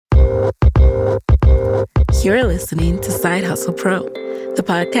You're listening to Side Hustle Pro, the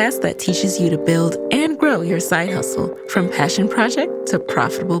podcast that teaches you to build and grow your side hustle from passion project to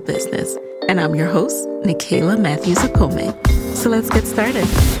profitable business. And I'm your host, Nicaila Matthews-Okome. So let's get started.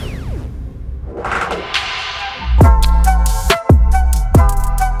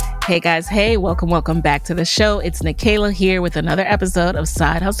 Hey guys, hey, welcome back to the show. It's Nicaila here with another episode of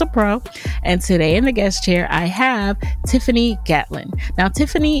Side Hustle Pro. And today in the guest chair, I have Tiffini Gatlin. Now,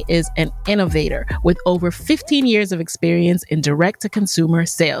 Tiffini is an innovator with over 15 years of experience in direct-to-consumer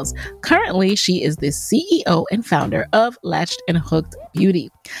sales. Currently, she is the CEO and founder of Latched and Hooked Beauty.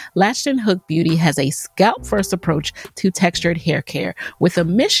 Latched and Hooked Beauty has a scalp-first approach to textured hair care with a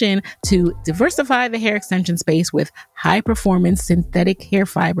mission to diversify the hair extension space with high-performance synthetic hair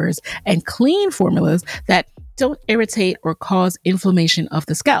fibers and clean formulas that don't irritate or cause inflammation of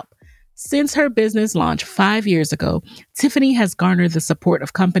the scalp. Since her business launch 5 years ago, Tiffini has garnered the support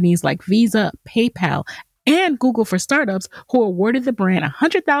of companies like Visa, PayPal, and Google for Startups, who awarded the brand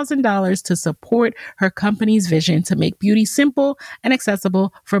 $100,000 to support her company's vision to make beauty simple and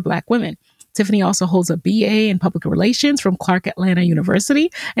accessible for Black women. Tiffini also holds a BA in Public Relations from Clark Atlanta University,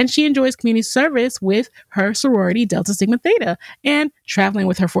 and she enjoys community service with her sorority, Delta Sigma Theta, and traveling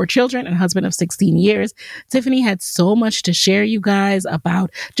with her 4 children and husband of 16 years. Tiffini had so much to share, you guys, about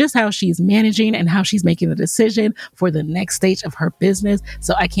just how she's managing and how she's making the decision for the next stage of her business.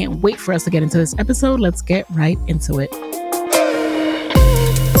 So I can't wait for us to get into this episode. Let's get right into it.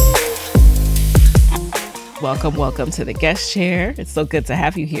 Welcome to the guest chair. It's so good to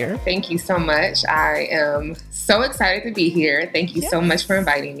have you here. Thank you so much. I am so excited to be here. Thank you so much for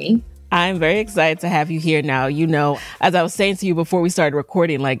inviting me. I'm very excited to have you here now. You know, as I was saying to you before we started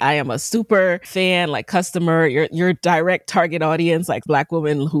recording, like I am a super fan, like customer, your direct target audience, like Black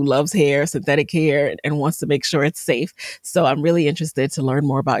woman who loves hair, synthetic hair, and wants to make sure it's safe. So I'm really interested to learn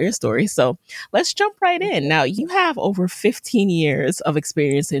more about your story. So let's jump right in. Now, you have over 15 years of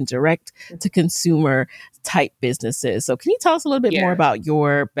experience in direct to consumer type businesses. So can you tell us a little bit more about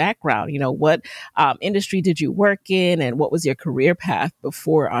your background? You know, what industry did you work in and what was your career path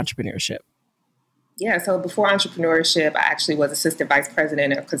before entrepreneurship? Yeah, so before entrepreneurship, I actually was assistant vice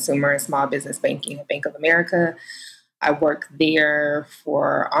president of consumer and small business banking at Bank of America. I worked there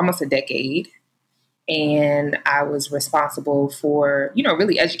for almost a decade, and I was responsible for,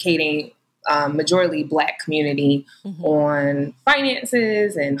 really educating majority Black community on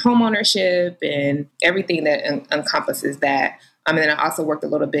finances and home ownership and everything that encompasses that. And then I also worked a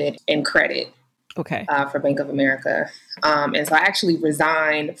little bit in credit for Bank of America. And so I actually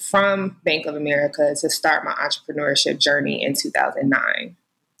resigned from Bank of America to start my entrepreneurship journey in 2009.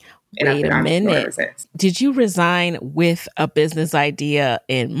 Wait a minute. Did you resign with a business idea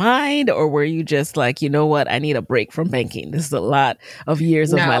in mind, or were you just like, you know what, I need a break from banking? This is a lot of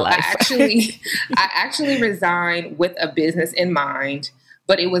years of my life. I actually resigned with a business in mind,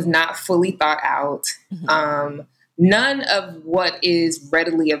 but it was not fully thought out. None of what is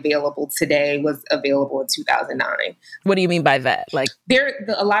readily available today was available in 2009. What do you mean by that? Like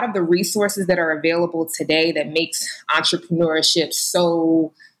a lot of the resources that are available today that makes entrepreneurship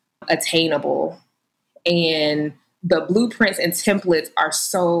so attainable, and the blueprints and templates are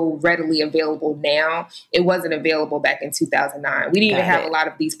so readily available now. It wasn't available back in 2009. We didn't even have a lot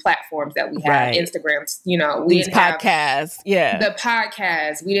of these platforms that we have, Instagrams, we these didn't podcasts, have the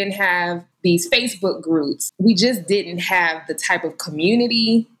podcasts. We didn't have these Facebook groups. We just didn't have the type of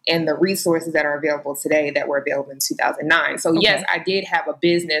community and the resources that are available today that were available in 2009. So yes, I did have a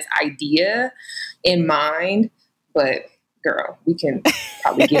business idea in mind, but girl, we can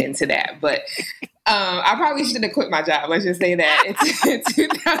probably get into that. But I probably should have quit my job. Let's just say that it's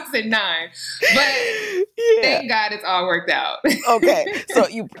 2009. But thank God it's all worked out. Okay. So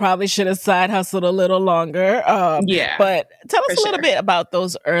you probably should have side hustled a little longer. But tell us a little bit about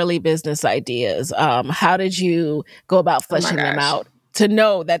those early business ideas. How did you go about fleshing them out to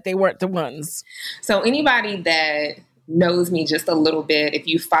know that they weren't the ones? So anybody that knows me just a little bit, if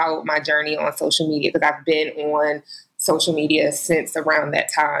you followed my journey on social media, because I've been on social media since around that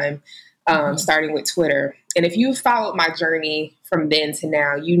time, starting with Twitter. And if you followed my journey from then to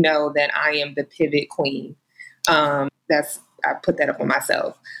now, you know that I am the pivot queen. I put that up on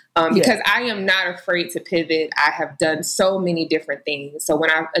myself because I am not afraid to pivot. I have done so many different things. So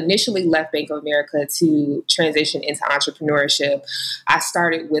when I initially left Bank of America to transition into entrepreneurship, I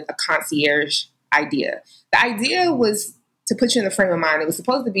started with a concierge idea. The idea was to put you in the frame of mind. It was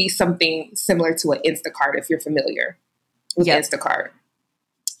supposed to be something similar to an Instacart, if you're familiar with Instacart.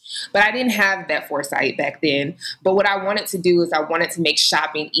 But I didn't have that foresight back then. But what I wanted to do is I wanted to make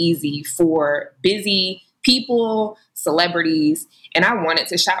shopping easy for busy people, celebrities, and I wanted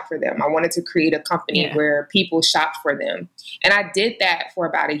to shop for them. I wanted to create a company where people shop for them. And I did that for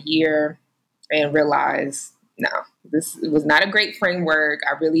about a year and realized, no, this was not a great framework.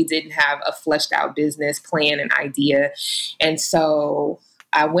 I really didn't have a fleshed out business plan and idea. And so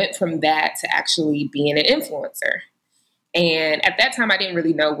I went from that to actually being an influencer. And at that time, I didn't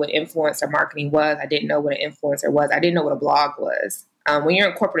really know what influencer marketing was. I didn't know what an influencer was. I didn't know what a blog was. When you're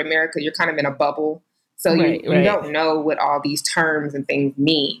in corporate America, you're kind of in a bubble. So you don't know what all these terms and things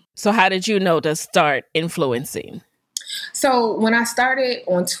mean. So how did you know to start influencing? So when I started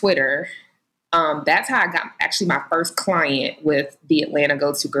on Twitter, that's how I got actually my first client with the Atlanta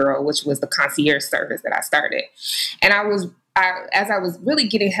Go-To Girl, which was the concierge service that I started. And as I was really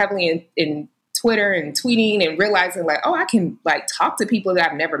getting heavily in Twitter and tweeting and realizing like, oh, I can like talk to people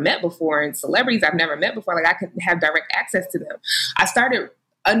that I've never met before and celebrities I've never met before. Like I can have direct access to them. I started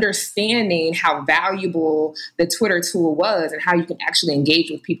understanding how valuable the Twitter tool was and how you can actually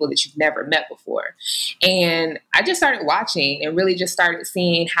engage with people that you've never met before. And I just started watching and really just started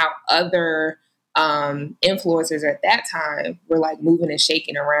seeing how other influencers at that time were like moving and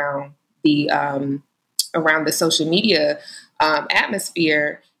shaking around the social media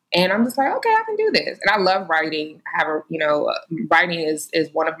atmosphere. And I'm just like, okay, I can do this. And I love writing. Writing is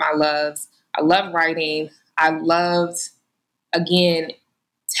one of my loves. I love writing. I loved, again,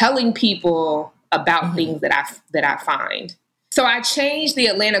 telling people about things that I find. So I changed the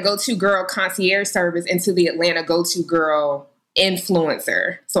Atlanta Go-To Girl concierge service into the Atlanta Go-To Girl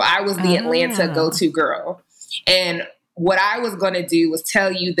influencer. So I was the Atlanta Go-To Girl. And what I was going to do was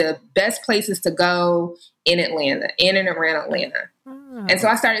tell you the best places to go in Atlanta, in and around Atlanta. And so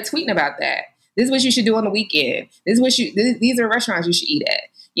I started tweeting about that. This is what you should do on the weekend. These are restaurants you should eat at.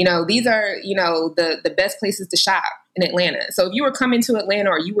 These are, the best places to shop in Atlanta. So if you were coming to Atlanta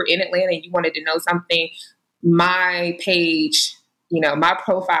or you were in Atlanta and you wanted to know something, my page, my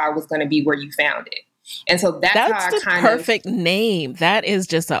profile was going to be where you found it. And so that's how I kind of... perfect name. That is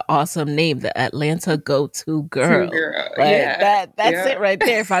just an awesome name, the Atlanta Go-To Girl. Right? Yeah. That's it right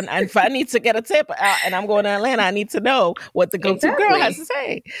there. If I need to get a tip and I'm going to Atlanta, I need to know what the Go-To Girl has to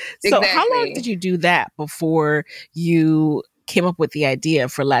say. So how long did you do that before you came up with the idea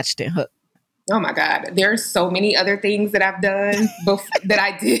for Latched and Hooked? Oh my God. There are so many other things that I've done that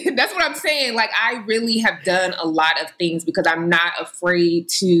I did. That's what I'm saying. Like, I really have done a lot of things because I'm not afraid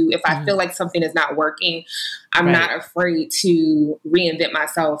to, if I feel like something is not working, I'm not afraid to reinvent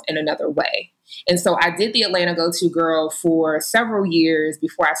myself in another way. And so I did the Atlanta Go-To Girl for several years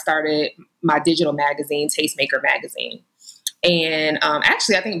before I started my digital magazine, Tastemaker Magazine. And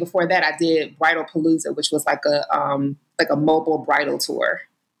actually, I think before that, I did Bridal Palooza, which was like a mobile bridal tour.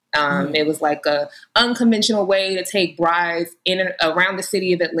 It was like a unconventional way to take brides in and around the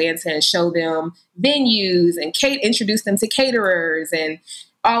city of Atlanta and show them venues and introduce them to caterers and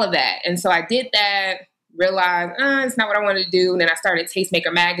all of that. And so I did that, realized it's not what I wanted to do. And then I started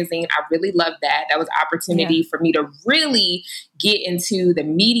Tastemaker Magazine. I really loved that. That was an opportunity for me to really get into the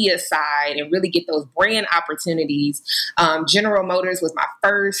media side and really get those brand opportunities. General Motors was my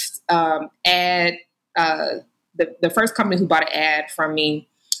first ad. The first company who bought an ad from me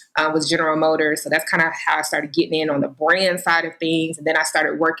was General Motors. So that's kind of how I started getting in on the brand side of things. And then I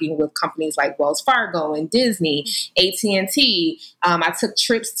started working with companies like Wells Fargo and Disney, AT&T. I took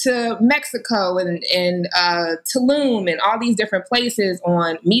trips to Mexico and Tulum and all these different places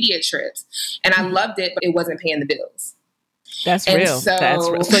on media trips. And I loved it, but it wasn't paying the bills. That's real.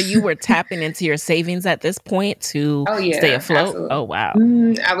 So you were tapping into your savings at this point to stay afloat? Absolutely. Oh, wow.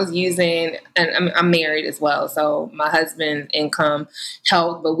 I was using, and I'm married as well, so my husband's income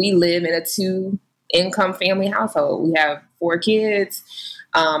helped, but we live in a 2-income family household. We have 4 kids.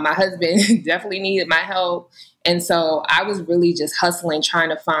 My husband definitely needed my help. And so I was really just hustling, trying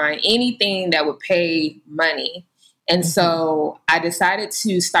to find anything that would pay money. And so I decided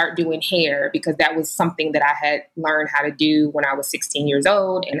to start doing hair because that was something that I had learned how to do when I was 16 years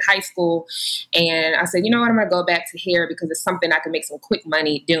old in high school. And I said, you know what, I'm going to go back to hair because it's something I can make some quick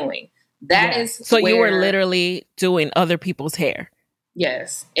money doing. So you were literally doing other people's hair?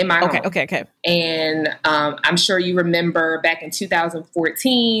 Yes, in my home. Okay. And I'm sure you remember back in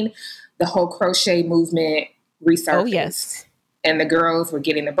 2014, the whole crochet movement resurfaced. Oh, yes. And the girls were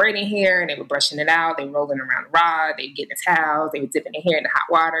getting the braiding hair and they were brushing it out. They were rolling around the rod. They were getting the towels. They were dipping their hair in the hot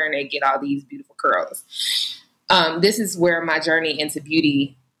water and they get all these beautiful curls. This is where my journey into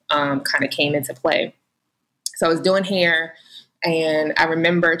beauty kind of came into play. So I was doing hair. And I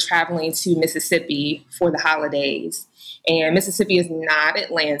remember traveling to Mississippi for the holidays. And Mississippi is not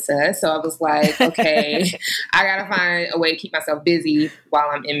Atlanta. So I was like, okay, I got to find a way to keep myself busy while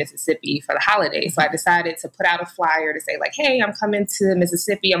I'm in Mississippi for the holidays. So I decided to put out a flyer to say like, hey, I'm coming to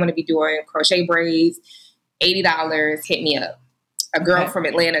Mississippi. I'm going to be doing crochet braids, $80. Hit me up. A girl from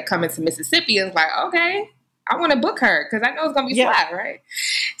Atlanta coming to Mississippi is like, okay, I want to book her because I know it's going to be fly, right?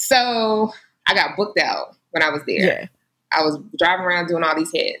 So I got booked out when I was there. Yeah. I was driving around doing all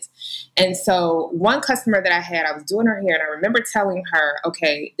these heads. And so one customer that I had, I was doing her hair and I remember telling her,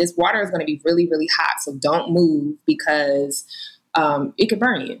 okay, this water is going to be really, really hot. So don't move because it could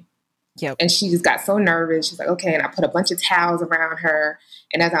burn you. Yep. And she just got so nervous. She's like, okay. And I put a bunch of towels around her.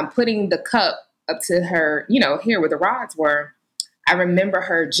 And as I'm putting the cup up to her, hair where the rods were, I remember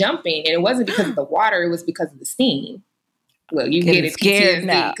her jumping. And it wasn't because of the water. It was because of the steam. Look, you get it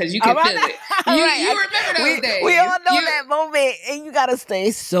PTSD because you can feel it. You remember those days. We all know that moment, and you gotta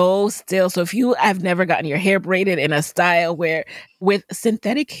stay so still. So if you have never gotten your hair braided in a style where, with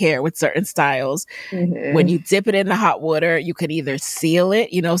synthetic hair, with certain styles, when you dip it in the hot water, you can either seal it,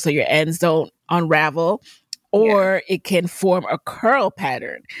 so your ends don't unravel, or it can form a curl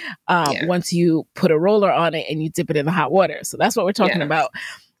pattern once you put a roller on it and you dip it in the hot water. So that's what we're talking about.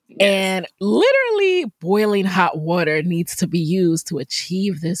 And literally boiling hot water needs to be used to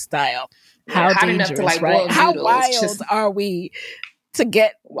achieve this style. How dangerous, right? How wild are we to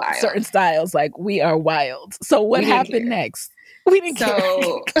get certain styles? Like, we are wild. So what happened next? We didn't care.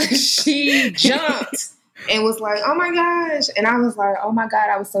 So she jumped and was like, oh my gosh. And I was like, oh my God,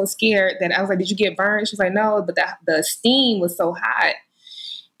 I was so scared that I was like, did you get burned? She was like, no, but the steam was so hot.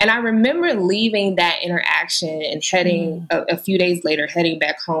 And I remember leaving that interaction and heading a few days later, heading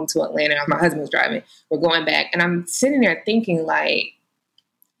back home to Atlanta. My husband was driving. We're going back. And I'm sitting there thinking like,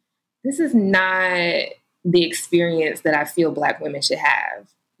 this is not the experience that I feel Black women should have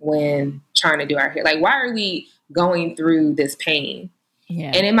when trying to do our hair. Like, why are we going through this pain?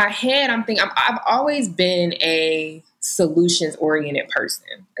 Yeah. And in my head, I'm thinking, I've always been a solutions-oriented person.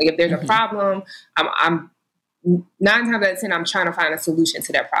 Like, if there's a problem, I'm 9 times out of 10, I'm trying to find a solution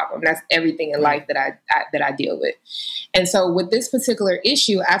to that problem. That's everything in life that I deal with. And so with this particular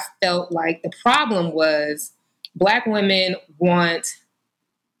issue, I felt like the problem was Black women want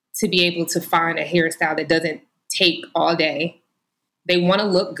to be able to find a hairstyle that doesn't take all day. They want to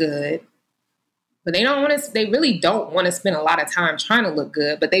look good, but they really don't want to spend a lot of time trying to look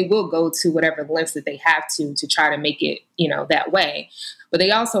good, but they will go to whatever lengths that they have to try to make it, that way. But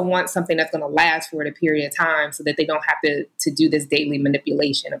they also want something that's going to last for a period of time so that they don't have to do this daily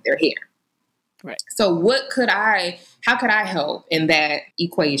manipulation of their hair. Right. So how could I help in that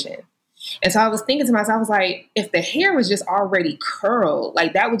equation? And so I was thinking to myself, I was like, if the hair was just already curled,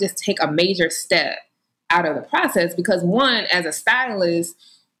 like that would just take a major step out of the process. Because one, as a stylist,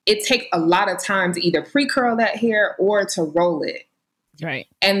 it takes a lot of time to either pre-curl that hair or to roll it. Right.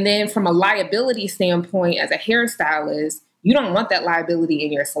 And then from a liability standpoint, as a hairstylist, you don't want that liability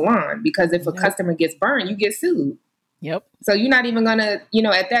in your salon because if a customer gets burned, you get sued. Yep. So you're not even going to,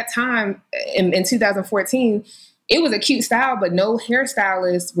 at that time in 2014, it was a cute style, but no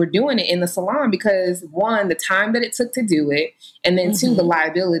hairstylists were doing it in the salon because one, the time that it took to do it. And then two, the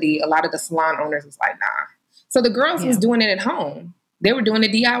liability, a lot of the salon owners was like, nah. So the girls was doing it at home. They were doing the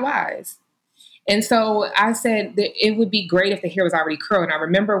DIYs. And so I said that it would be great if the hair was already curled. And I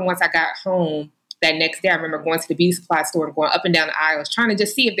remember once I got home that next day, I remember going to the beauty supply store and going up and down the aisles, trying to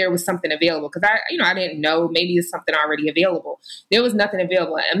just see if there was something available. Because I didn't know, maybe it's something already available. There was nothing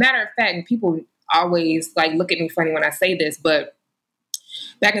available. As a matter of fact, and people always look at me funny when I say this, but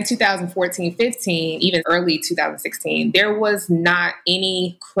back in 2014, 15, even early 2016, there was not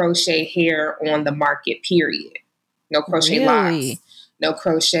any crochet hair on the market, period. No crochet locks, no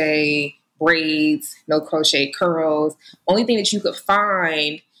crochet braids, no crochet curls. Only thing that you could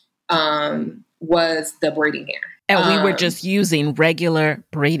find was the braiding hair. And we were just using regular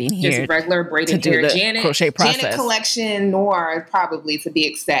braiding hair. Just regular braiding hair. Janet, crochet process. Janet Collection Noir, probably, to be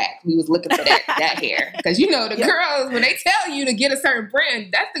exact. We was looking for that hair. Because, the girls, when they tell you to get a certain brand,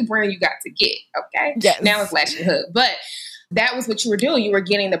 that's the brand you got to get, okay? Yes. Now it's Latched Hook. But that was what you were doing. You were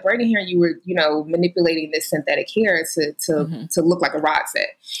getting the braiding hair. You were, manipulating this synthetic hair to look like a rod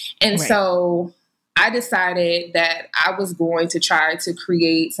set. And so I decided that I was going to try to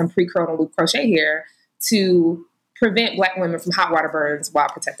create some pre-curled and loop crochet hair to prevent Black women from hot water burns while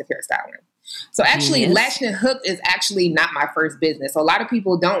protective hairstyling. So actually, Latched and Hooked is actually not my first business. So a lot of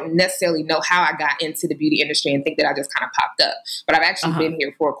people don't necessarily know how I got into the beauty industry and think that I just kind of popped up. But I've actually been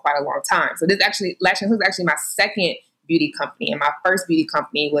here for quite a long time. So this actually, Latched and Hooked is actually my second beauty company. And my first beauty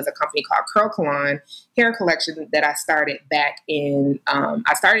company was a company called Curl Hair Collection that I started back in,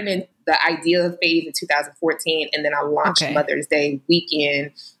 I started in the idea phase in 2014, and then I launched Mother's Day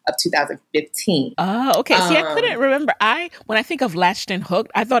weekend of 2015. Oh, okay. See, I couldn't remember. When I think of Latched and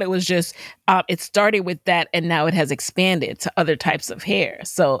Hooked, I thought it was just, it started with that and now it has expanded to other types of hair.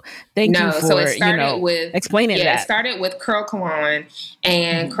 So thank you for, explaining that. It started with Curl,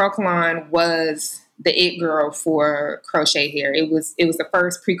 and Curl was the it girl for crochet hair. It was the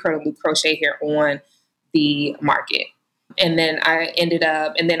first pre-curl loop crochet hair on the market. And then I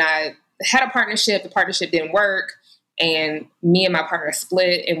had a partnership. The partnership didn't work. And me and my partner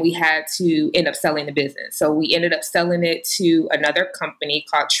split, and we had to end up selling the business. So we ended up selling it to another company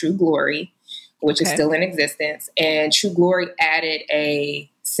called True Glory, which is still in existence. And True Glory added a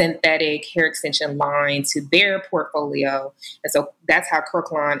synthetic hair extension line to their portfolio. And so that's how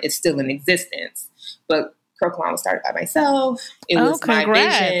Curl is still in existence. But Curl was started by myself. It was my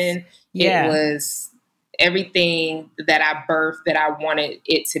vision. Yeah. It was everything that I birthed, that I wanted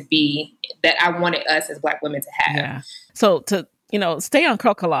it to be, that I wanted us as Black women to have. Yeah. So to, stay on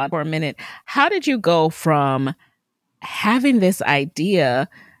Curl for a minute, how did you go from having this idea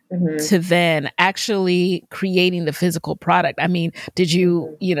to then actually creating the physical product? I mean, did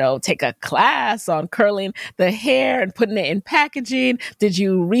you, take a class on curling the hair and putting it in packaging? Did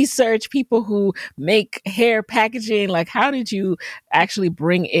you research people who make hair packaging? Like, how did you actually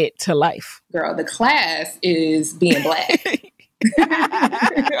bring it to life? Girl, the class is being Black.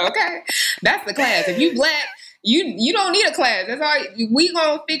 Okay. That's the class. If you Black, you don't need a class. That's all. We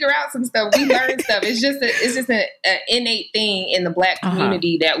gonna figure out some stuff. We learn stuff. It's just an innate thing in the Black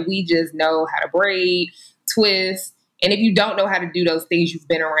community that we just know how to braid, twist, and if you don't know how to do those things, you've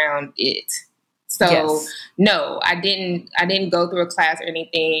been around it. So no, I didn't go through a class or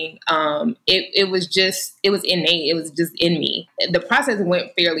anything. It was innate. It was just in me. The process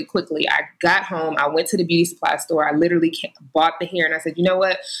went fairly quickly. I got home. I went to the beauty supply store. I literally bought the hair, and I said, you know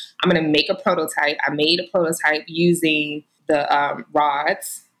what? I'm going to make a prototype. I made a prototype using the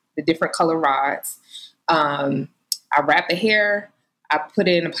rods, the different color rods. I wrapped the hair. I put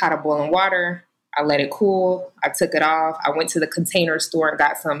it in a pot of boiling water. I let it cool. I took it off. I went to the container store and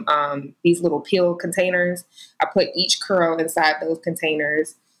got some these little peel containers. I put each curl inside those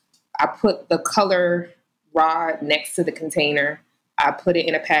containers. I put the color rod next to the container. I put it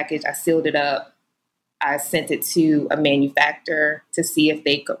in a package. I sealed it up. I sent it to a manufacturer to see if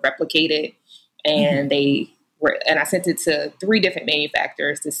they could replicate it. And and I sent it to 3 different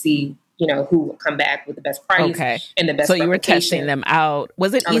manufacturers to see who will come back with the best price and the best So you were testing them out.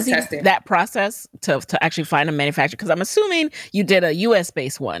 Was it easy, that process, to actually find a manufacturer? Because I'm assuming you did a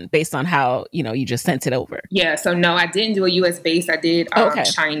US-based one based on how, you just sent it over. Yeah. So no, I didn't do a US-based. I did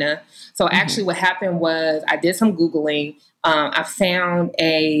China. So actually what happened was I did some Googling. I found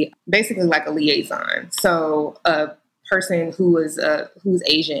basically like a liaison. So a person who's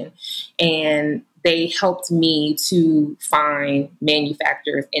Asian, and they helped me to find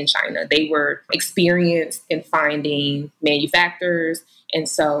manufacturers in China. They were experienced in finding manufacturers. And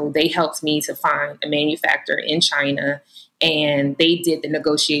so they helped me to find a manufacturer in China, and they did the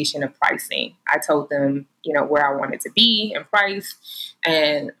negotiation of pricing. I told them, where I wanted to be and price.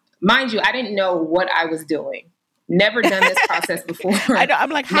 And mind you, I didn't know what I was doing. Never done this process before. I know. I'm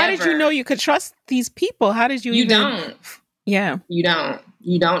like, how did you know you could trust these people? How did you You don't. Yeah. You don't.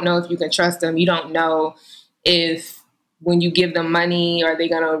 You don't know if you can trust them. You don't know if when you give them money, are they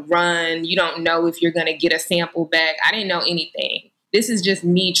going to run? You don't know if you're going to get a sample back. I didn't know anything. This is just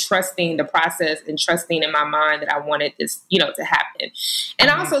me trusting the process and trusting in my mind that I wanted this, to happen.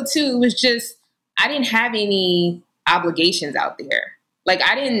 And also, too, it was just, I didn't have any obligations out there. Like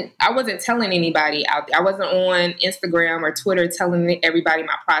I wasn't telling anybody out there. I wasn't on Instagram or Twitter telling everybody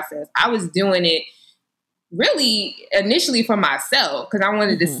my process. I was doing it really initially for myself because I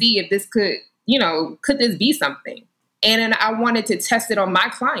wanted to see if this could this be something? And then I wanted to test it on my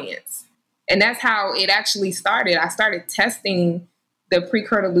clients. And that's how it actually started. I started testing the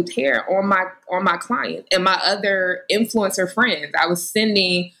pre-curl looped hair on my client and my other influencer friends. I was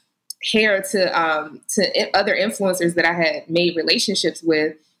sending hair to other influencers that I had made relationships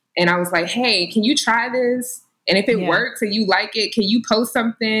with. And I was like, hey, can you try this? And if it works and you like it, can you post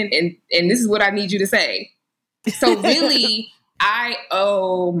something? And this is what I need you to say. So really, I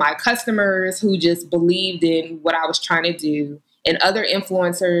owe my customers who just believed in what I was trying to do, and other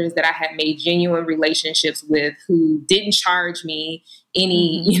influencers that I had made genuine relationships with who didn't charge me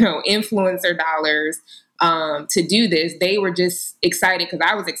any, influencer dollars to do this. They were just excited because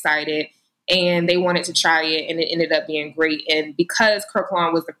I was excited, and they wanted to try it, and it ended up being great. And because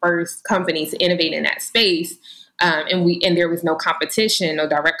Curl was the first company to innovate in that space, And there was no competition, no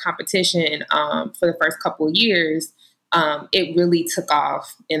direct competition for the first couple of years. It really took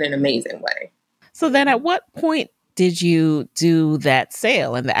off in an amazing way. So then at what point did you do that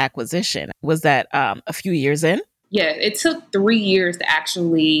sale and the acquisition? Was that a few years in? Yeah, it took 3 years to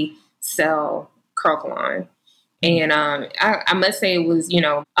actually sell Curl. And I must say it was,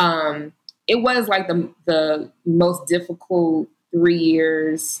 it was like the most difficult 3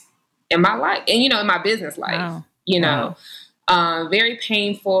 years in my life and, in my business life, Wow. Very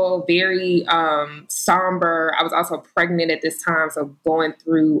painful, very somber. I was also pregnant at this time. So going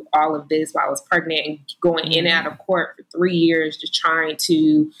through all of this while I was pregnant and going in and out of court for 3 years, just trying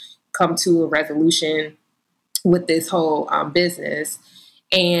to come to a resolution with this whole business.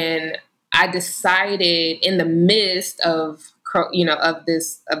 And I decided in the midst of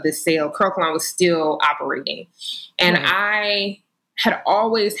this sale, Curl was still operating. And I had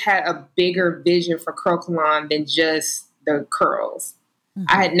always had a bigger vision for Curl than just the curls. Mm-hmm.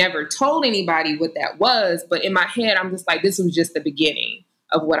 I had never told anybody what that was, but in my head, I'm just like, this was just the beginning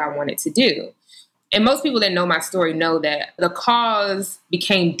of what I wanted to do. And most people that know my story know that the cause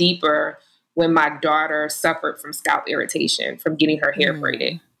became deeper when my daughter suffered from scalp irritation from getting her hair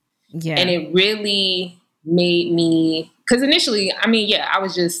braided. Yeah. And it really made me, because initially, I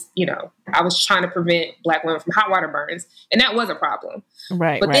was just, I was trying to prevent Black women from hot water burns. And that was a problem.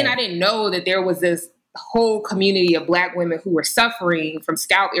 Right. But then I didn't know that there was this whole community of Black women who were suffering from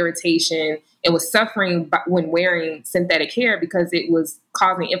scalp irritation and was suffering when wearing synthetic hair because it was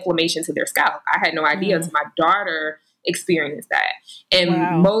causing inflammation to their scalp. I had no idea until my daughter experienced that.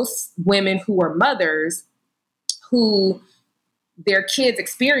 And most women who are mothers who their kids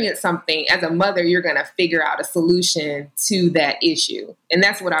experience something, as a mother, you're going to figure out a solution to that issue. And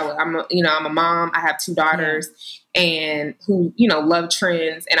that's what I'm a mom. I have 2 daughters and who, love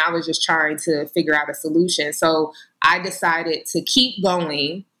trends. And I was just trying to figure out a solution. So I decided to keep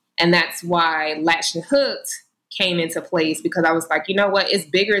going. And that's why Latched and Hooked came into place, because I was like, you know what? It's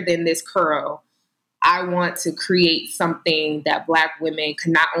bigger than this curl. I want to create something that Black women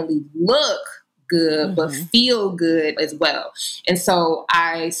can not only look good, but feel good as well. And so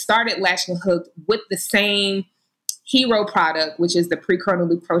I started Latched and Hooked with the same hero product, which is the pre-curl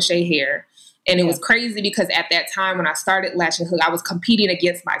loop crochet hair. And it was crazy because at that time when I started Latched and Hooked, I was competing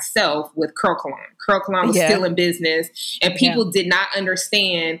against myself with Curl. Curl was still in business, and people did not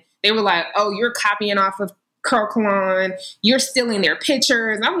understand. They were like, oh, you're copying off of Curl. You're stealing their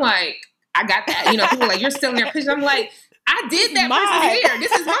pictures. And I'm like, I got that. People were like, you're stealing their pictures. I'm like, I did that person's hair.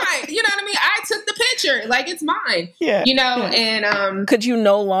 This is mine. You know what I mean? I took the picture. Like, it's mine. Yeah. And could you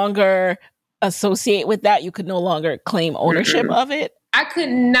no longer associate with that? You could no longer claim ownership of it? I could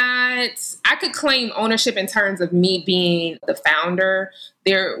not. I could claim ownership in terms of me being the founder.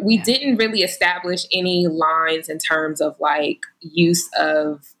 We didn't really establish any lines in terms of like use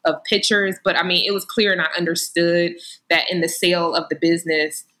of pictures, but it was clear and I understood that in the sale of the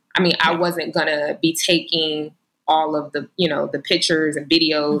business, I wasn't gonna be taking all of the, the pictures and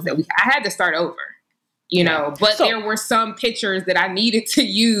videos that I had to start over, but there were some pictures that I needed to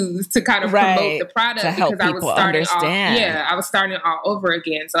use to kind of promote the product because I was starting I was starting all over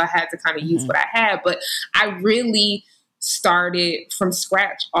again. So I had to kind of use what I had, but I really started from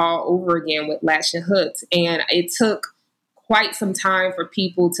scratch all over again with Latched and Hooked. And it took quite some time for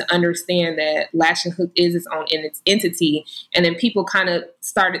people to understand that Latched and Hooked is its own entity. And then people kind of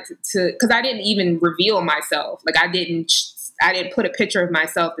started to, because I didn't even reveal myself. Like I didn't put a picture of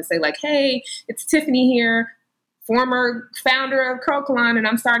myself to say like, hey, it's Tiffini here, former founder of Curl, and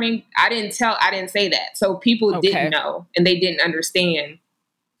I'm starting. I didn't say that. So people didn't know and they didn't understand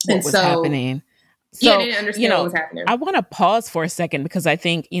what was happening. So, they didn't understand what was happening. I want to pause for a second because I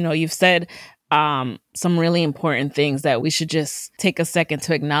think, you've said some really important things that we should just take a second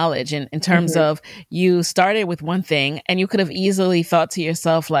to acknowledge in terms of you started with one thing and you could have easily thought to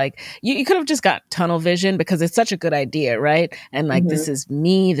yourself, like, you could have just got tunnel vision because it's such a good idea, right? And like, this is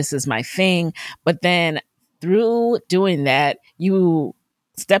me, this is my thing. But then through doing that, you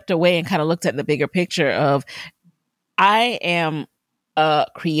stepped away and kind of looked at the bigger picture of, I am a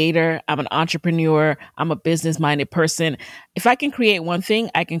creator, I'm an entrepreneur, I'm a business-minded person. If I can create one thing,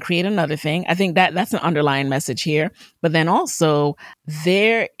 I can create another thing. I think that's an underlying message here. But then also,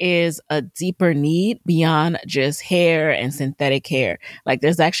 there is a deeper need beyond just hair and synthetic hair. Like,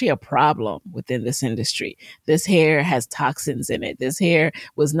 there's actually a problem within this industry. This hair has toxins in it. This hair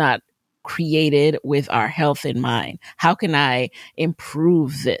was not created with our health in mind. How can I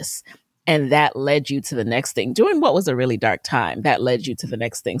improve this? And that led you to the next thing. During what was a really dark time, that led you to the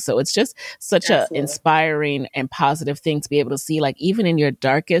next thing. So it's just such an inspiring and positive thing to be able to see, like, even in your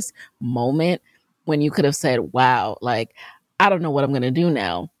darkest moment, when you could have said, wow, like, I don't know what I'm going to do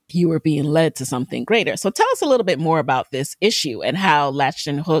now. You were being led to something greater. So tell us a little bit more about this issue and how Latched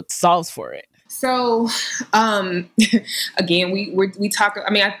and Hooked solves for it. So, again, we talk.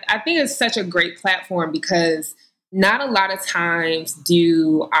 I mean, I think it's such a great platform because not a lot of times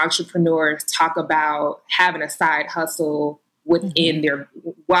do entrepreneurs talk about having a side hustle within their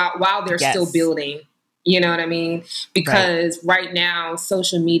while they're still building. You know what I mean? Because right now,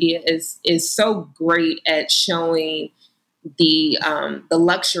 social media is so great at showing the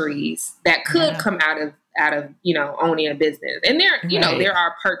luxuries that could come out of owning a business. And there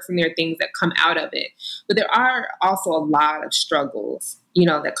are perks and there are things that come out of it, but there are also a lot of struggles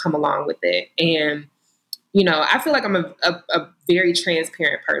that come along with it. And I feel like I'm a very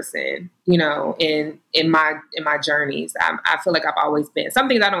transparent person, in my journeys. I feel like I've always been. Some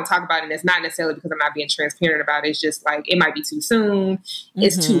things I don't talk about, and it's not necessarily because I'm not being transparent about it. It's just like it might be too soon,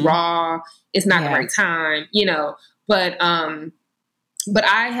 it's too raw, it's not the right time, But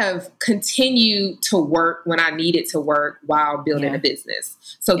I have continued to work when I needed to work while building a business.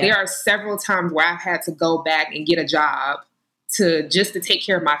 So there are several times where I've had to go back and get a job to take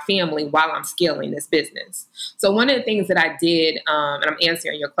care of my family while I'm scaling this business. So one of the things that I did, and I'm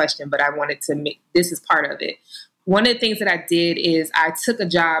answering your question, but I wanted to make, this is part of it. One of the things that I did is I took a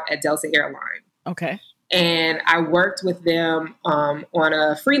job at Delta Airline. Okay. And I worked with them on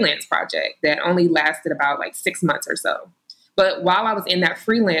a freelance project that only lasted about like 6 months or so. But while I was in that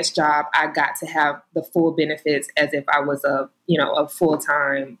freelance job, I got to have the full benefits as if I was a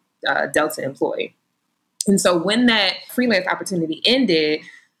full-time Delta employee. And so when that freelance opportunity ended,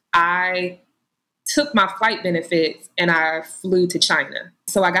 I took my flight benefits and I flew to China.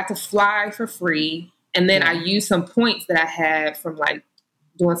 So I got to fly for free. And then I used some points that I had from like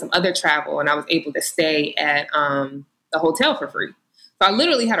doing some other travel, and I was able to stay at the hotel for free. So I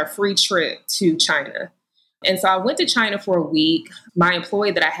literally had a free trip to China. And so I went to China for a week. My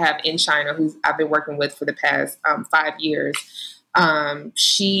employee that I have in China, who I've been working with for the past 5 years,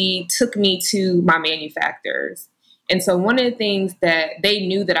 she took me to my manufacturers. And so one of the things that they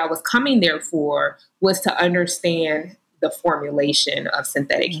knew that I was coming there for was to understand the formulation of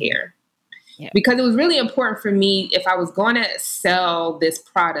synthetic hair. Yeah. Because it was really important for me, if I was going to sell this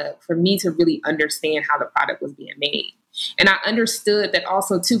product, for me to really understand how the product was being made. And I understood that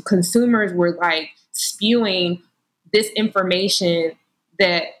also, too, consumers were like spewing this information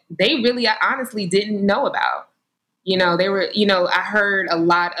that they really honestly didn't know about. They were, I heard a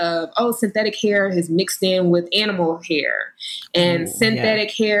lot of, synthetic hair is mixed in with animal hair, and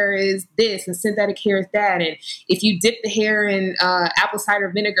synthetic hair is this and synthetic hair is that. And if you dip the hair in apple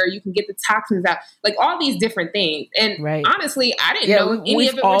cider vinegar, you can get the toxins out, like all these different things. And honestly, I didn't know if any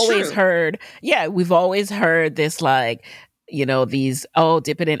of it was true. We've always heard this, like, these,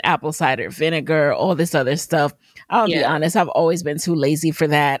 dip it in apple cider vinegar, all this other stuff. I'll be honest, I've always been too lazy for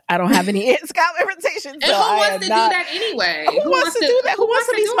that. I don't have any scalp irritation. And who wants to do that anyway? Who wants to do that? Who wants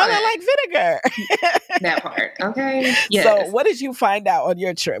to be smelling like vinegar? That part. Okay. Yes. So what did you find out on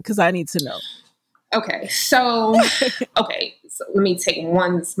your trip? Because I need to know. Okay. So let me take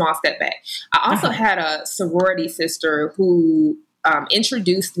one small step back. I also had a sorority sister who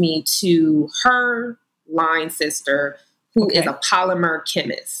introduced me to her line sister, who is a polymer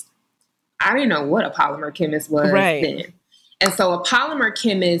chemist. I didn't know what a polymer chemist was then. And so a polymer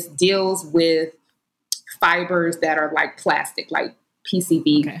chemist deals with fibers that are like plastic, like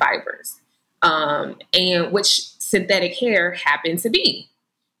PCB fibers, and which synthetic hair happened to be.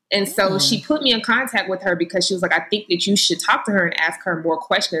 And so she put me in contact with her because she was like, I think that you should talk to her and ask her more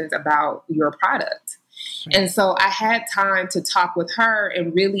questions about your product. And so I had time to talk with her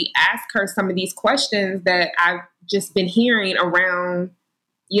and really ask her some of these questions that I've just been hearing around,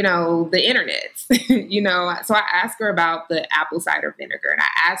 the internet, So I asked her about the apple cider vinegar, and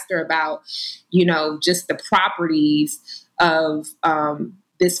I asked her about, just the properties of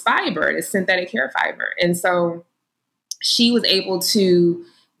this fiber, this synthetic hair fiber. And so she was able to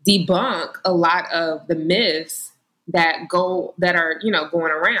debunk a lot of the myths that are,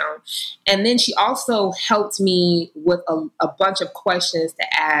 going around. And then she also helped me with a bunch of questions to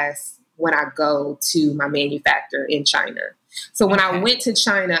ask when I go to my manufacturer in China. So when I went to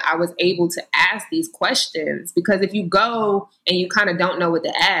China, I was able to ask these questions, because if you go and you kind of don't know what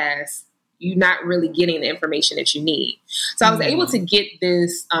to ask, you're not really getting the information that you need. So I was able to get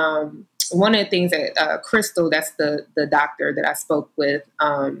this. One of the things that Crystal, that's the doctor that I spoke with,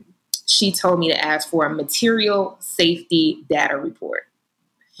 she told me to ask for a material safety data report.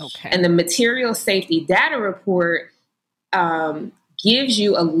 Okay. And the material safety data report gives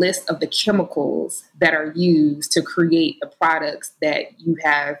you a list of the chemicals that are used to create the products that you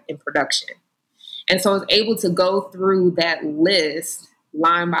have in production. And so I was able to go through that list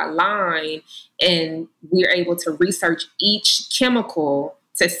line by line, and we're able to research each chemical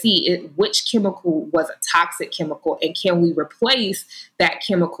to see which chemical was a toxic chemical, and can we replace that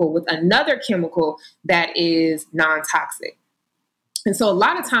chemical with another chemical that is non-toxic. And so a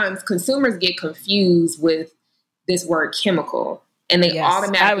lot of times consumers get confused with this word chemical, and they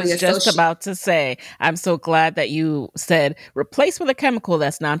automatically I was just about to say, I'm so glad that you said replace with a chemical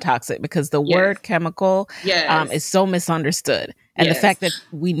that's non-toxic, because the word chemical is so misunderstood. And the fact that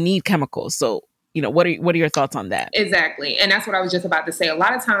we need chemicals. So, what are your thoughts on that? Exactly. And that's what I was just about to say. A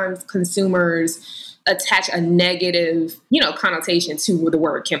lot of times consumers attach a negative, connotation to the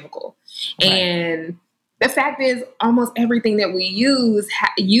word chemical. Right. And the fact is, almost everything that we use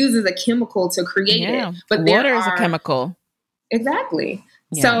uses a chemical to create it. But water is a chemical. Exactly.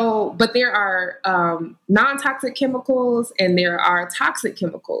 Yeah. So, but there are non-toxic chemicals and there are toxic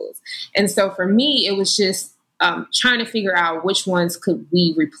chemicals. And so for me, it was just trying to figure out which ones could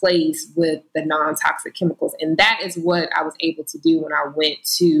we replace with the non-toxic chemicals. And that is what I was able to do when I went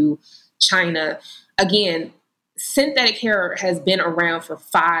to China. Again, synthetic hair has been around for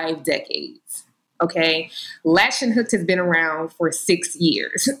 5 decades. Okay. Latched and Hooked has been around for 6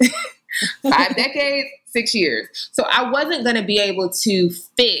 years. 5 decades, 6 years. So I wasn't going to be able to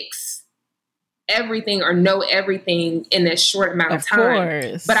fix everything or know everything in this short amount of time.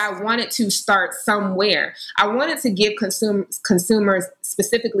 Course. But I wanted to start somewhere. I wanted to give consumers,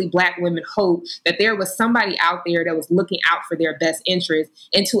 specifically Black women, hope that there was somebody out there that was looking out for their best interest,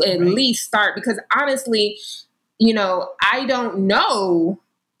 and to at least start. Because honestly, I don't know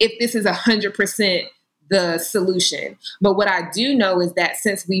if this is 100% the solution. But what I do know is that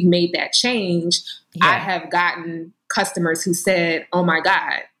since we've made that change, I have gotten customers who said, oh my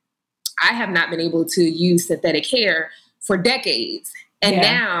God, I have not been able to use synthetic hair for decades. And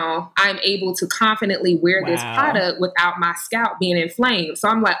now I'm able to confidently wear this product without my scalp being inflamed. So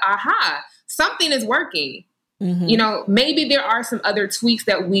I'm like, aha, something is working. Mm-hmm. Maybe there are some other tweaks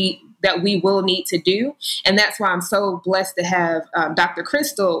that we will need to do. And that's why I'm so blessed to have Dr.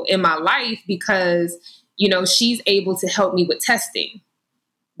 Crystal in my life, because, she's able to help me with testing.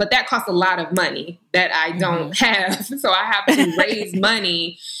 But that costs a lot of money that I don't have. So I have to raise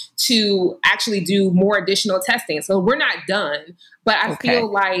money to actually do more additional testing. So we're not done. But I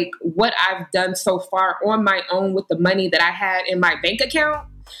feel like what I've done so far on my own with the money that I had in my bank account,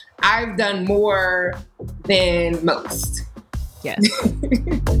 I've done more than most. Yes.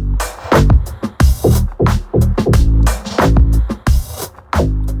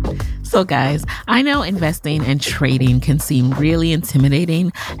 So guys, I know investing and trading can seem really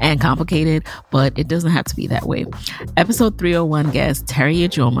intimidating and complicated, but it doesn't have to be that way. Episode 301 guest Terry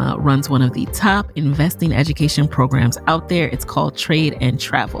Ejoma runs one of the top investing education programs out there. It's called Trade and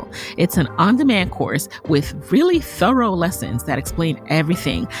Travel. It's an on-demand course with really thorough lessons that explain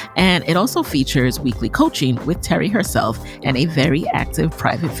everything. And it also features weekly coaching with Terry herself and a very active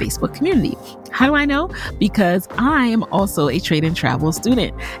private Facebook community. How do I know? Because I am also a Trade and Travel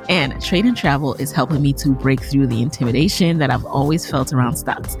student, and Trade and Travel is helping me to break through the intimidation that I've always felt around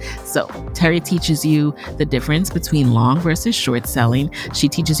stocks. So Terry teaches you the difference between long versus short selling. She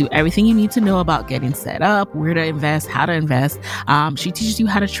teaches you everything you need to know about getting set up, where to invest, how to invest. She teaches you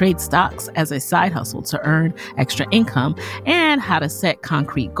how to trade stocks as a side hustle to earn extra income, and how to set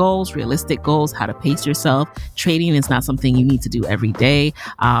concrete goals, realistic goals, how to pace yourself. Trading is not something you need to do every day.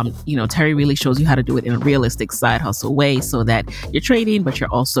 Terry really shows you how to do it in a realistic side hustle way so that you're trading, but you're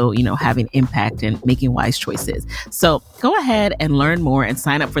also, having impact and making wise choices. So go ahead and learn more and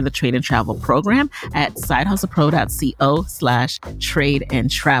sign up for the Trade and Travel program at sidehustlepro.co/trade and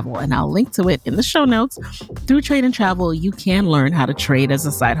travel. And I'll link to it in the show notes. Through Trade and Travel, you can learn how to trade as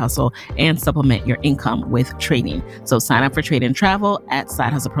a side hustle and supplement your income with trading. So sign up for Trade and Travel at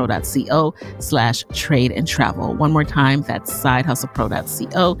sidehustlepro.co/trade and travel. One more time, that's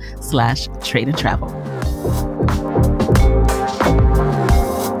sidehustlepro.co/trade and travel.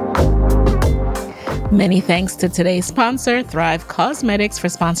 Many thanks to today's sponsor, Thrive Cosmetics, for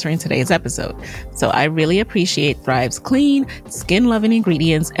sponsoring today's episode. So I really appreciate Thrive's clean, skin-loving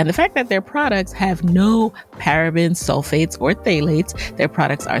ingredients and the fact that their products have no parabens, sulfates, or phthalates. Their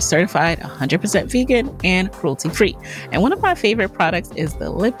products are certified 100% vegan and cruelty-free. And one of my favorite products is the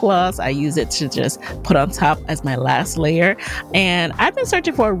lip gloss. I use it to just put on top as my last layer. And I've been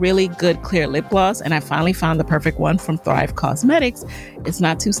searching for a really good clear lip gloss, and I finally found the perfect one from Thrive Cosmetics. It's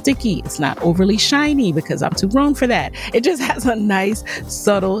not too sticky. It's not overly shiny. Tiffini because I'm too grown for that. It just has a nice,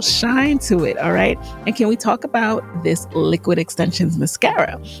 subtle shine to it. All right. And can we talk about this Liquid Extensions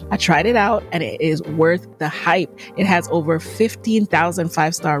mascara? I tried it out and it is worth the hype. It has over 15,000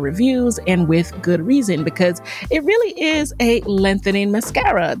 5-star reviews, and with good reason, because it really is a lengthening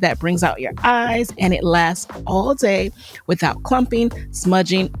mascara that brings out your eyes and it lasts all day without clumping,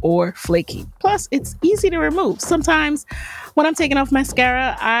 smudging, or flaking. Plus, it's easy to remove. Sometimes when I'm taking off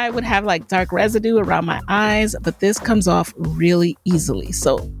mascara, I would have like dark residue around my eyes, but this comes off really easily.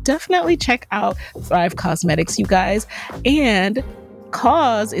 So definitely check out Thrive Cosmetics, you guys. And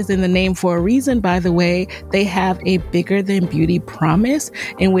Cause is in the name for a reason, by the way. They have a bigger than beauty promise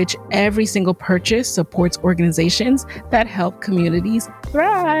in which every single purchase supports organizations that help communities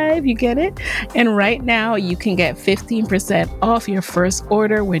thrive. You get it? And right now you can get 15% off your first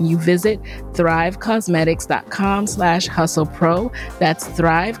order when you visit thrivecosmetics.com/hustlepro. That's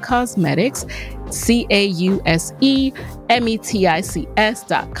Thrive Cosmetics,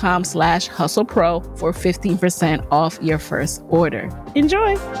 CAUSEMETICS.com/hustlepro for 15% off your first order.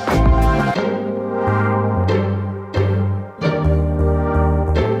 Enjoy.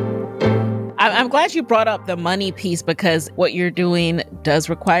 I'm glad you brought up the money piece, because what you're doing does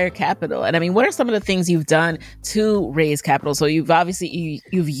require capital. And I mean, what are some of the things you've done to raise capital? So you've obviously,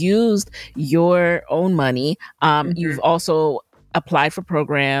 you've used your own money. You've also applied for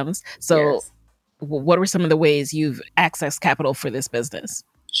programs. So yes. What were some of the ways you've accessed capital for this business?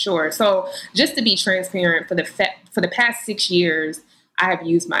 Sure. So just to be transparent, for the past 6 years, I have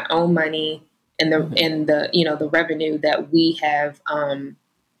used my own money and the revenue that we have,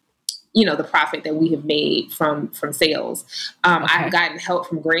 the profit that we have made from sales. I've gotten help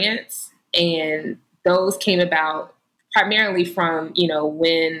from grants, and those came about primarily from,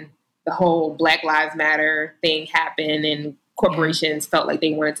 when the whole Black Lives Matter thing happened and corporations felt like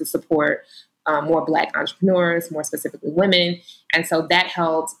they wanted to support more Black entrepreneurs, more specifically women. And so that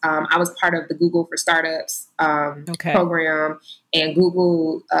helped. I was part of the Google for Startups program, and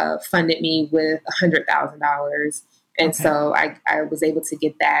Google funded me with $100,000. And so I was able to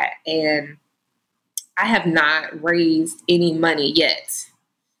get that. And I have not raised any money yet.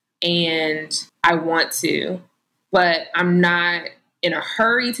 And I want to, but I'm not in a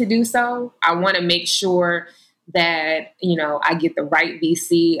hurry to do so. I want to make sure that, I get the right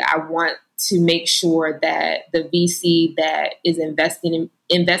VC. I want to make sure that the VC that is investing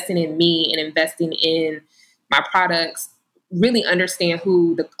in me and investing in my products really understand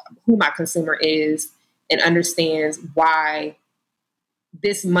who my consumer is and understands why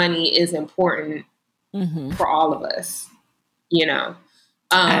this money is important for all of us.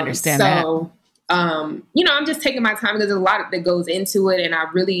 I understand that. I'm just taking my time because there's a lot that goes into it. And I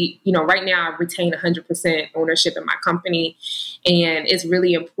really, right now I retain 100% ownership in my company. And it's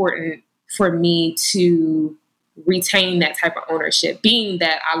really important for me to retain that type of ownership, being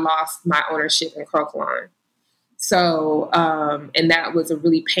that I lost my ownership in Crocalon. So, and that was a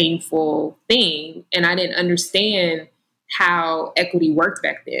really painful thing. And I didn't understand how equity worked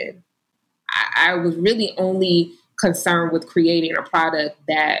back then. I was really only concerned with creating a product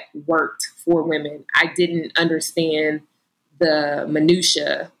that worked for women. I didn't understand the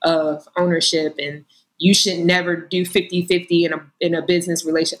minutia of ownership, and you should never do 50-50 in a business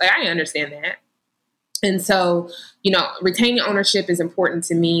relationship. Like, I understand that. And so, retaining ownership is important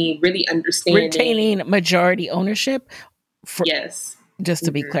to me, really understanding. Retaining majority ownership? Yes. Just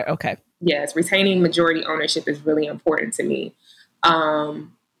to be clear. Okay. Yes. Retaining majority ownership is really important to me.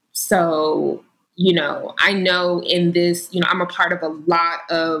 So, I know in this, I'm a part of a lot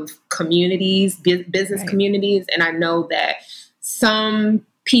of communities, business communities. And I know that some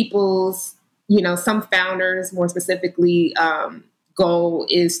people's, some founders more specifically, goal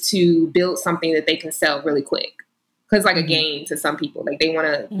is to build something that they can sell really quick. Because like a game to some people, like they want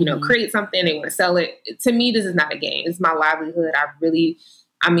to, create something, they want to sell it. To me, this is not a game. It's my livelihood.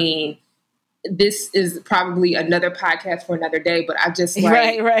 This is probably another podcast for another day, but I just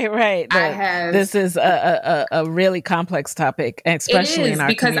right. This is a really complex topic, especially in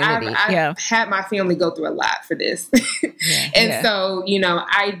our community. I've had my family go through a lot for this. So,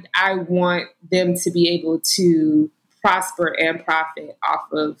 I want them to be able to prosper and profit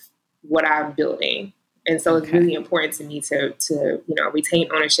off of what I'm building. And so it's really important to me to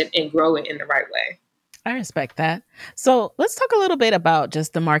retain ownership and grow it in the right way. I respect that. So let's talk a little bit about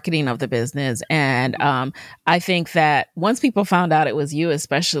just the marketing of the business. And I think that once people found out it was you,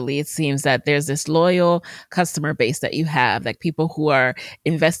 especially, it seems that there's this loyal customer base that you have, like people who are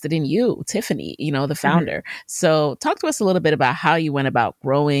invested in you, Tiffini, the founder. So talk to us a little bit about how you went about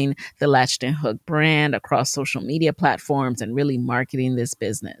growing the Latched and Hooked brand across social media platforms and really marketing this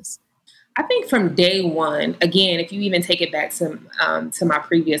business. I think from day one, again, if you even take it back to my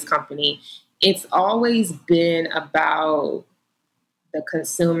previous company, it's always been about the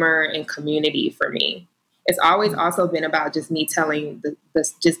consumer and community for me. It's always also been about just me telling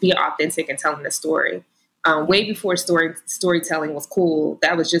just being authentic and telling the story. Way before storytelling was cool,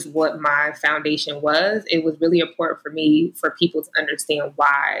 that was just what my foundation was. It was really important for me for people to understand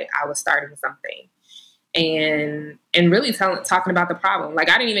why I was starting something, and really talking about the problem. Like,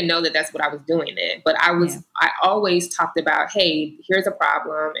 I didn't even know that that's what I was doing then, but I always talked about, hey, here's a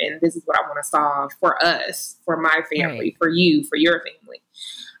problem, and this is what I want to solve for us, for my family, for you, for your family.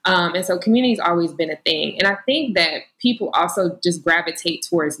 And so community's always been a thing. And I think that people also just gravitate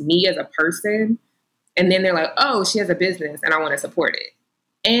towards me as a person. And then they're like, oh, she has a business and I want to support it.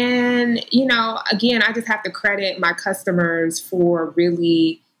 And, again, I just have to credit my customers for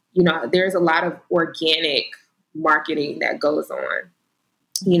really, there's a lot of organic marketing that goes on.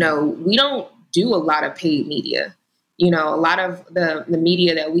 We don't do a lot of paid media. A lot of the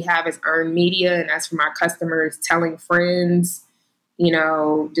media that we have is earned media, and that's from our customers telling friends,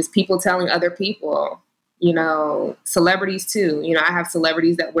 just people telling other people, celebrities too. I have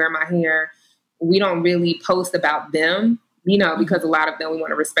celebrities that wear my hair. We don't really post about them, because a lot of them, we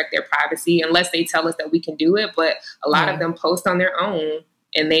want to respect their privacy unless they tell us that we can do it. But a lot of them post on their own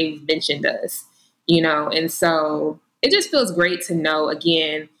and they've mentioned us, and so it just feels great to know,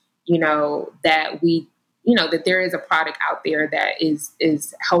 again, that we, that there is a product out there that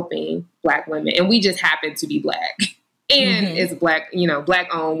is helping Black women, and we just happen to be Black and it's Black,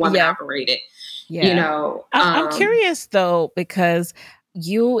 Black owned, woman operated, I'm curious though, because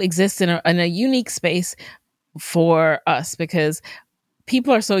you exist in a unique space for us, because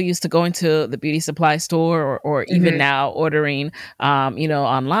people are so used to going to the beauty supply store or even now ordering,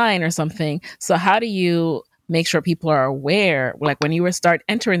 online or something. So how do you make sure people are aware, like when you start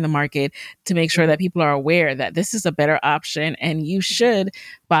entering the market, to make sure that people are aware that this is a better option and you should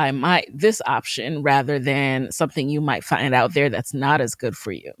buy this option rather than something you might find out there that's not as good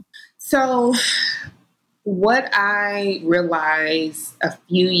for you? So what I realized a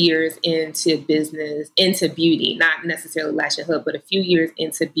few years into beauty, not necessarily Lash and Hood, but a few years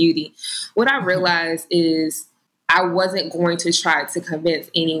into beauty, what I realized is I wasn't going to try to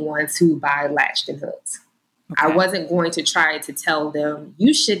convince anyone to buy Latched and Hoods. Okay. I wasn't going to try to tell them,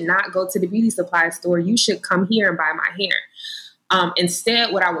 you should not go to the beauty supply store. You should come here and buy my hair.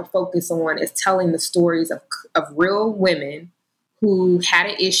 Instead, what I would focus on is telling the stories of real women who had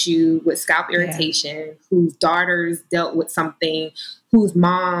an issue with scalp irritation, whose daughters dealt with something, whose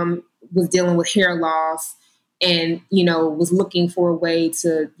mom was dealing with hair loss and, was looking for a way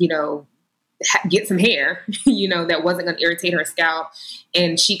to, get some hair, that wasn't going to irritate her scalp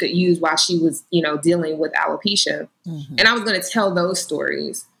and she could use while she was, dealing with alopecia. And I was going to tell those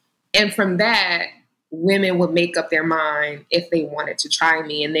stories. And from that, women would make up their mind if they wanted to try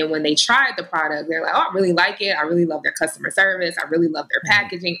me. And then when they tried the product, they're like, oh, I really like it. I really love their customer service. I really love their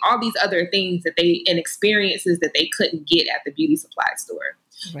packaging, all these other things and experiences that they couldn't get at the beauty supply store.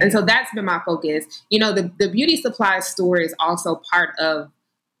 Right. And so that's been my focus. The beauty supply store is also part of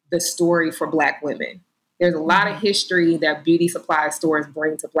the story for Black women. There's a lot of history that beauty supply stores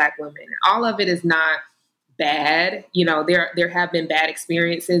bring to Black women. All of it is not bad. There have been bad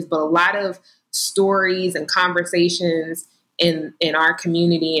experiences, but a lot of stories and conversations in our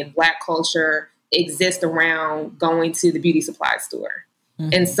community and Black culture exist around going to the beauty supply store.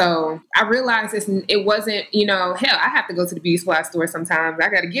 And so I realized it wasn't, hell, I have to go to the beauty supply store sometimes. I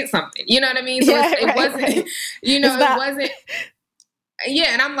got to get something, you know what I mean? So it wasn't, it wasn't.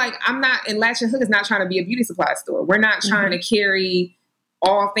 Yeah. And I'm like, and Latch and Hook is not trying to be a beauty supply store. We're not trying to carry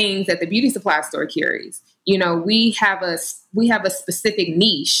all things that the beauty supply store carries. We have a specific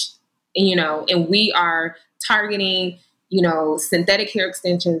niche, and we are targeting, synthetic hair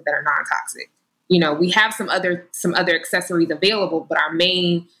extensions that are non-toxic. We have some other accessories available, but our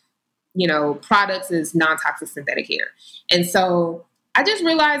main, products is non-toxic synthetic hair. And so I just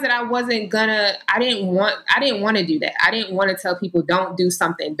realized that I didn't want to do that. I didn't want to tell people, don't do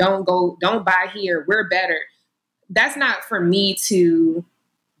something, don't buy here, we're better. That's not for me to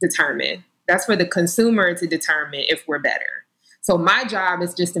determine. That's for the consumer to determine if we're better. So my job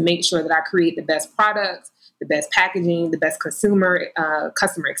is just to make sure that I create the best products, the best packaging, the best customer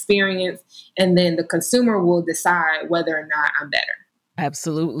experience, and then the consumer will decide whether or not I'm better.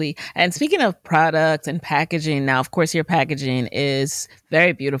 Absolutely. And speaking of products and packaging, now, of course, your packaging is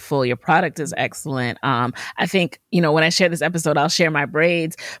very beautiful. Your product is excellent. I think, when I share this episode, I'll share my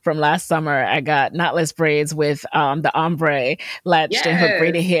braids from last summer. I got knotless braids with the ombre latched and hook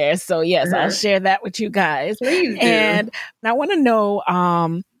braided hair. So yes, I'll share that with you guys. Please do. And I want to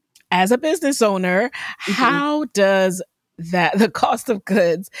know, as a business owner, Mm-hmm. how does the cost of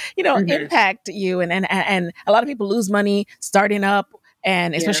goods, Mm-hmm. impact you? And a lot of people lose money starting up,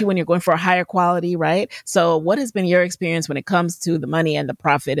 and Yeah. especially when you're going for a higher quality, right? So what has been your experience when it comes to the money and the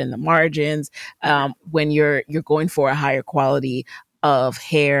profit and the margins, when you're going for a higher quality of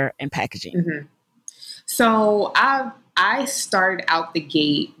hair and packaging? Mm-hmm. So I started out the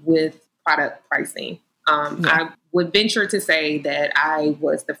gate with product pricing. Yeah. I would venture to say that I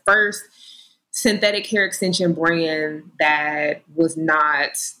was the first synthetic hair extension brand that was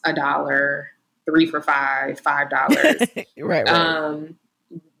not $1, 3 for $5. Right. Um,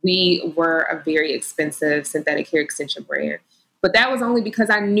 we were a very expensive synthetic hair extension brand, but that was only because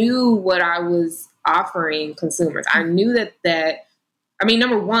I knew what I was offering consumers. I knew that I mean,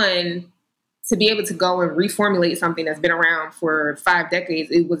 number one, to be able to go and reformulate something that's been around for 5 decades,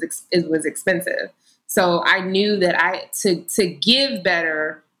 it was expensive. So I knew that to give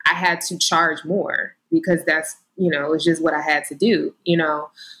better, I had to charge more because that's it's just what I had to do.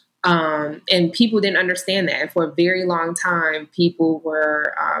 And people didn't understand that. And for a very long time, people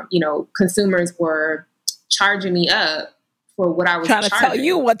were, consumers were charging me up for what I was Trying to tell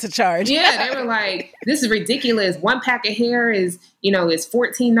you charging. what to charge. Yeah, they were like, "This is ridiculous. One pack of hair is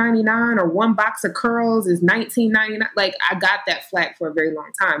 $14.99, or one box of curls is $19.99." Like, I got that flack for a very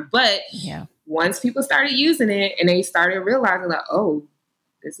long time. But Yeah. once people started using it and they started realizing, like, oh,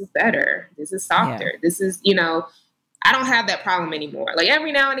 this is better. This is softer. This is, I don't have that problem anymore. Like,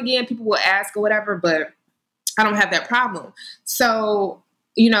 every now and again, people will ask or whatever, but I don't have that problem. So,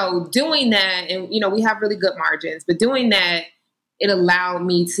 doing that, and, we have really good margins, but doing that, it allowed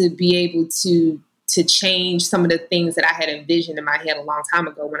me to be able to change some of the things that I had envisioned in my head a long time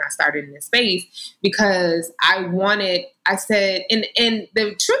ago when I started in this space, because I said, and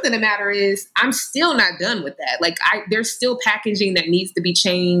the truth of the matter is, I'm still not done with that. Like, there's still packaging that needs to be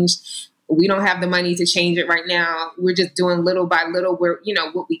changed. We don't have the money to change it right now. We're just doing little by little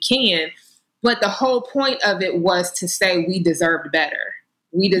what we can. But the whole point of it was to say we deserved better.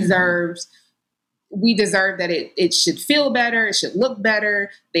 We deserved that it should feel better. It should look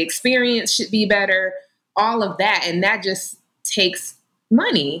better. The experience should be better. All of that. And that just takes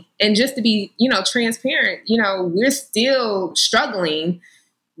money. And just to be, transparent, we're still struggling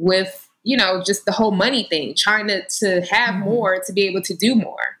with, just the whole money thing, trying to have more to be able to do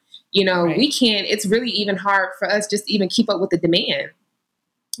more. Right. We can't, it's really even hard for us just to even keep up with the demand.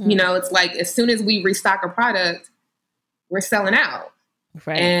 It's like, as soon as we restock a product, we're selling out.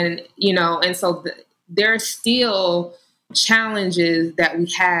 Right. And, and so there are still challenges that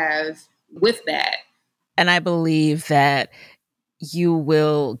we have with that. And I believe that you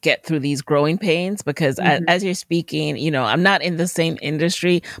will get through these growing pains, because as you're speaking, I'm not in the same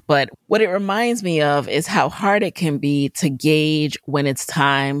industry, but what it reminds me of is how hard it can be to gauge when it's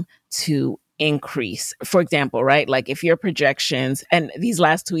time to increase. For example, right? Like, if your projections, and these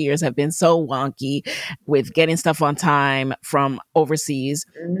last 2 years have been so wonky with getting stuff on time from overseas.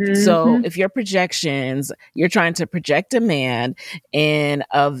 So if your projections, you're trying to project demand in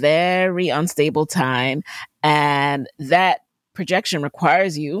a very unstable time, and that projection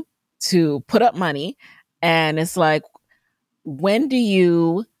requires you to put up money, and it's like, when do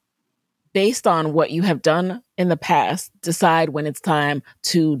you, based on what you have done in the past, decide when it's time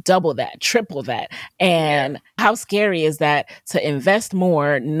to double that, triple that? And how scary is that, to invest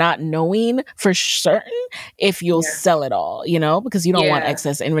more not knowing for certain if you'll sell it all, because you don't want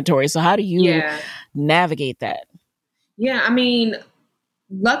excess inventory. So how do you navigate that? Yeah, I mean,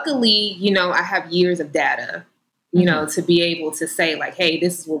 luckily, I have years of data, to be able to say, like, hey,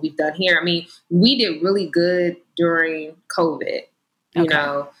 this is what we've done here. I mean, we did really good during COVID,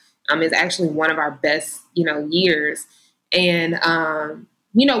 it's actually one of our best, years. And,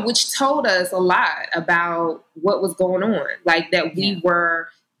 which told us a lot about what was going on. Like, that we're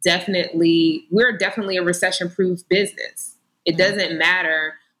definitely a recession-proof business. It doesn't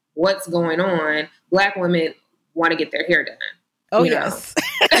matter what's going on. Black women want to get their hair done. Oh, yes.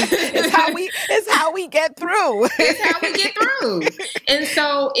 It's how we get through. It's how we get through. And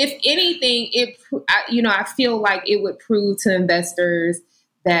so, if anything, I feel like it would prove to investors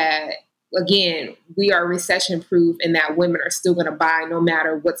that, again, we are recession proof, and that women are still going to buy no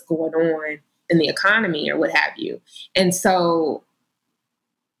matter what's going on in the economy or what have you. And so,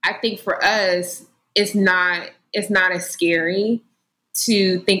 I think for us, it's not as scary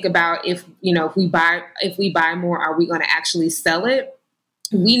to think about if we buy more, are we going to actually sell it?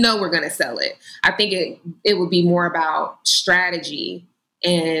 We know we're going to sell it. I think it would be more about strategy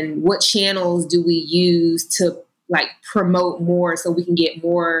and what channels do we use to, like, promote more so we can get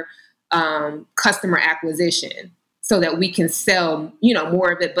more customer acquisition. so that we can sell, more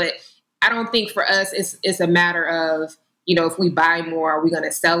of it. But I don't think for us, it's a matter of, if we buy more, are we going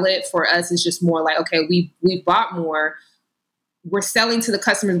to sell it? For us, it's just more like, okay, we bought more. We're selling to the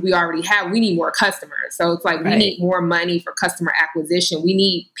customers we already have. We need more customers. So it's like, we need more money for customer acquisition. We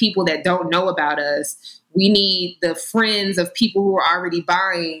need people that don't know about us. We need the friends of people who are already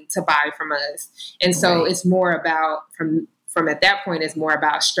buying to buy from us. And so it's more about, from at that point, it's more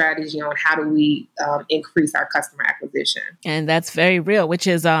about strategy on how do we increase our customer acquisition. And that's very real, which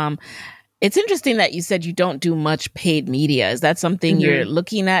is, it's interesting that you said you don't do much paid media. Is that something you're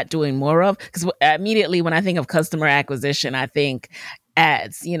looking at doing more of? Because immediately when I think of customer acquisition, I think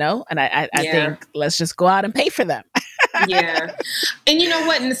ads, and I think let's just go out and pay for them. Yeah. And you know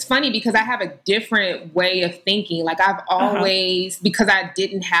what? And it's funny because I have a different way of thinking. Like I've always, because I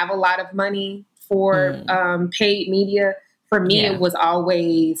didn't have a lot of money for paid media, for me, it was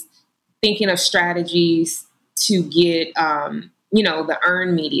always thinking of strategies to get, the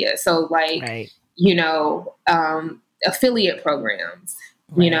earned media. So like, affiliate programs,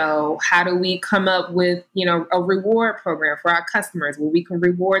 how do we come up with, a reward program for our customers where we can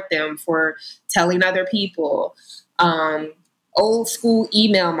reward them for telling other people, old school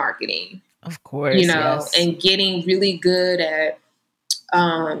email marketing, of course, and getting really good at,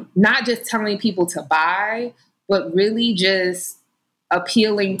 not just telling people to buy, but really just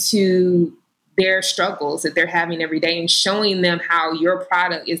appealing to their struggles that they're having every day and showing them how your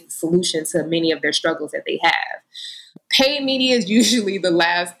product is the solution to many of their struggles that they have. Paid media is usually the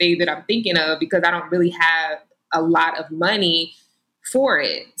last thing that I'm thinking of because I don't really have a lot of money for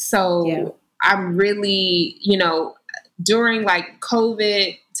it. So I'm really, during like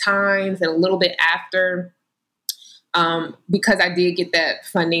COVID times and a little bit after, because I did get that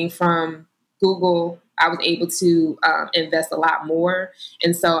funding from Google, I was able to invest a lot more.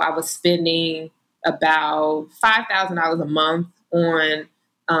 And so I was spending about $5,000 a month on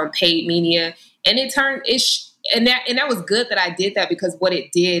paid media. And that was good that I did that, because what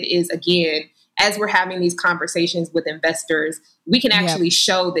it did is, again, as we're having these conversations with investors, we can actually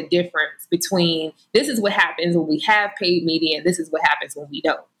show the difference between this is what happens when we have paid media and this is what happens when we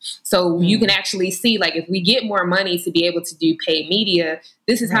don't. So you can actually see, like, if we get more money to be able to do paid media,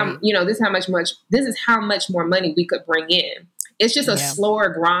 this is how, this is how much more money we could bring in. It's just a slower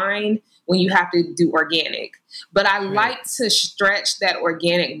grind when you have to do organic. But I like to stretch that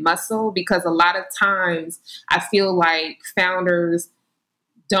organic muscle, because a lot of times I feel like founders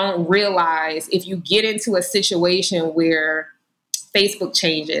don't realize, if you get into a situation where Facebook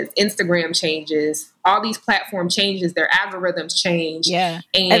changes, Instagram changes, all these platform changes, their algorithms change. Yeah.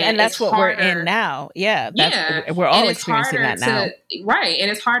 And that's what we're in now. Yeah. We're all experiencing that now. Right.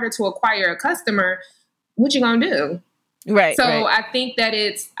 And it's harder to acquire a customer. What you gonna do? Right. So I think that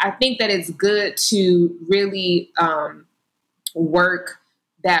it's good to really work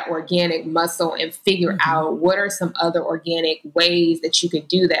that organic muscle and figure out what are some other organic ways that you can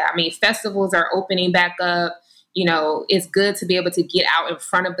do that. I mean, festivals are opening back up. It's good to be able to get out in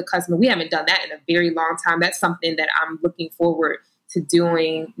front of the customer. We haven't done that in a very long time. That's something that I'm looking forward to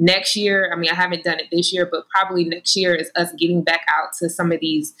doing next year. I mean, I haven't done it this year, but probably next year is us getting back out to some of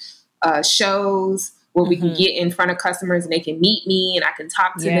these shows where we can get in front of customers and they can meet me and I can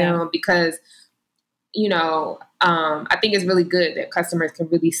talk to them, because I think it's really good that customers can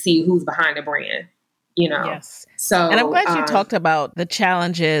really see who's behind the brand, Yes. So, and I'm glad you talked about the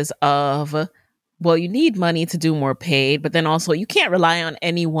challenges of, well, you need money to do more paid, but then also you can't rely on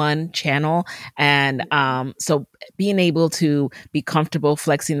any one channel. And so being able to be comfortable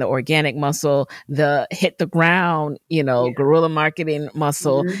flexing the organic muscle, the hit the ground, guerrilla marketing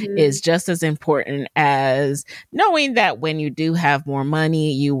muscle is just as important as knowing that when you do have more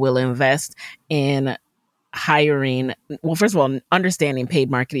money, you will invest in hiring, well, first of all, understanding paid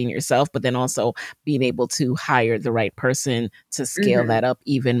marketing yourself, but then also being able to hire the right person to scale that up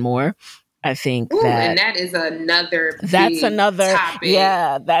even more. I think and that is another topic.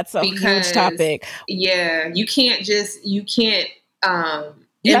 Yeah, that's a huge topic. Yeah, you can't you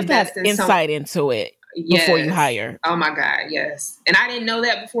have to have insight into it before you hire. Oh my God, yes. And I didn't know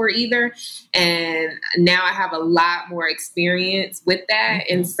that before either. And now I have a lot more experience with that.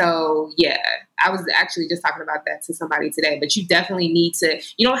 And so, I was actually just talking about that to somebody today, but you definitely need to,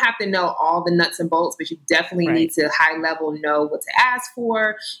 you don't have to know all the nuts and bolts, but you definitely need to high level know what to ask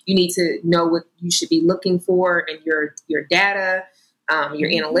for. You need to know what you should be looking for in your data,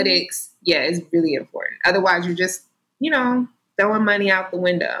 your analytics. Yeah, it's really important. Otherwise you're just, throwing money out the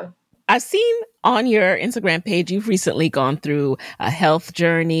window. I've seen on your Instagram page, you've recently gone through a health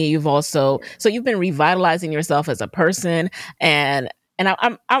journey. You've also, so you've been revitalizing yourself as a person and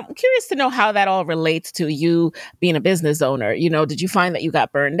And I'm curious to know how that all relates to you being a business owner. Did you find that you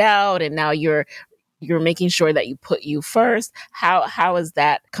got burned out and now you're making sure that you put you first? How has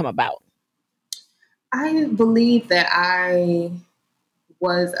that come about? I believe that I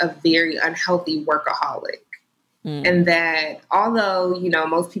was a very unhealthy workaholic. And that although,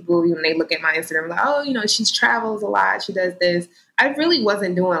 most people, when they look at my Instagram, like, oh, she travels a lot, she does this. I really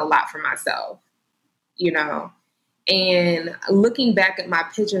wasn't doing a lot for myself, And looking back at my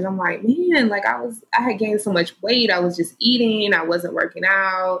pictures, I'm like, man, like I had gained so much weight. I was just eating. I wasn't working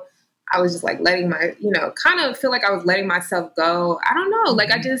out. I was just like letting kind of feel like I was letting myself go. I don't know. Like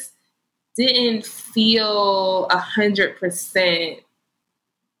I just didn't feel 100%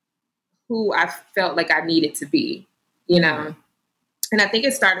 who I felt like I needed to be, And I think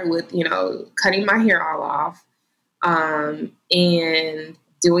it started with, cutting my hair all off, and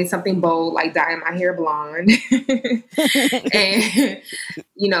doing something bold, like dyeing my hair blonde and,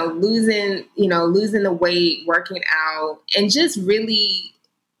 losing the weight, working out, and just really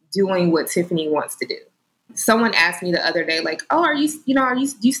doing what Tiffini wants to do. Someone asked me the other day, like, "Oh, do you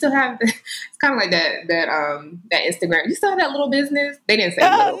still have?" It's kind of like that Instagram. You still have that little business? They didn't say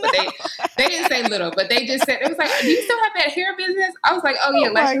little, no. but they didn't say little, but they just said it was like, "Do you still have that hair business?" I was like, "Oh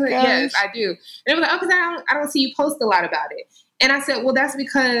yeah, yes, I do." And it was like, "Oh, because I don't see you post a lot about it." And I said, "Well, that's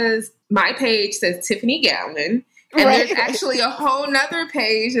because my page says Tiffini Gatlin, and there's actually a whole nother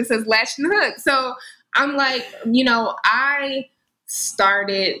page that says Latched and Hooked." So I'm like, I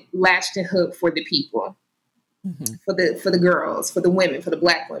started Latched and Hooked for the people. For the girls, for the women, for the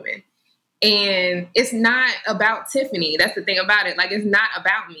Black women. And it's not about Tiffini. That's the thing about it. Like, it's not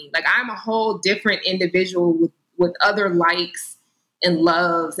about me. Like, I'm a whole different individual with other likes and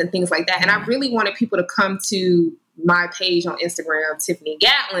loves and things like that. And I really wanted people to come to my page on Instagram, Tiffini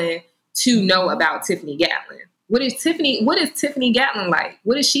Gatlin, to know about Tiffini Gatlin. What is Tiffini Gatlin like?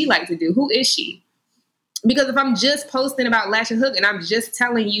 What does she like to do? Who is she? Because if I'm just posting about Latch and Hook and I'm just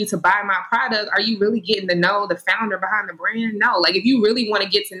telling you to buy my product, are you really getting to know the founder behind the brand? No. Like, if you really want to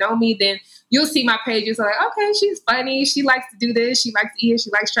get to know me, then you'll see my page. It's like, okay, she's funny. She likes to do this. She likes to eat.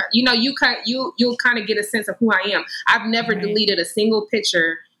 She likes to, you'll kind of get a sense of who I am. I've never deleted a single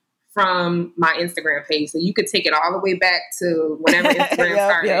picture from my Instagram page. So you could take it all the way back to whenever Instagram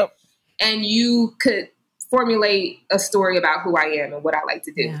started. And you could formulate a story about who I am and what I like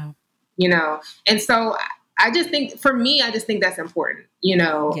to do. Yeah. And so I just think, for me, I just think that's important, and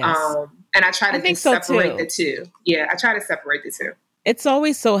I try to separate the two. Yeah, I try to separate the two. It's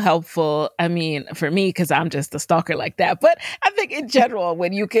always so helpful. I mean, for me, because I'm just a stalker like that. But I think in general,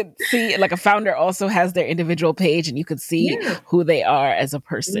 when you could see, like, a founder also has their individual page and you could see who they are as a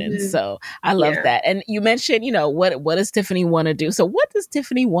person. So I love that. And you mentioned, what does Tiffini want to do? So what does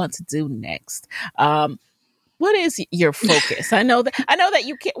Tiffini want to do next? What is your focus? I know that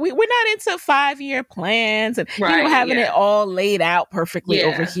you can't. We're not into 5-year plans and having it all laid out perfectly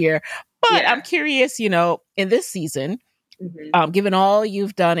over here. But I'm curious, in this season, given all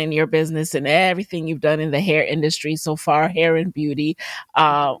you've done in your business and everything you've done in the hair industry so far, hair and beauty,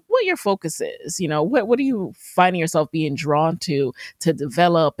 what your focus is. What are you finding yourself being drawn to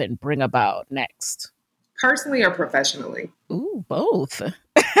develop and bring about next? Personally or professionally? Ooh, both.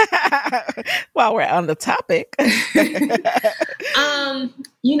 While we're on the topic.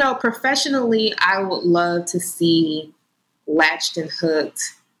 Professionally, I would love to see Latched and Hooked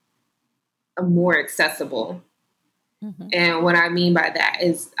more accessible. And what I mean by that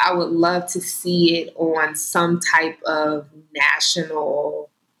is I would love to see it on some type of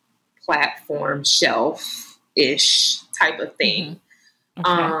national platform, shelf-ish type of thing.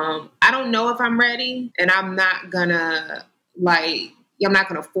 I don't know if I'm ready, and I'm not gonna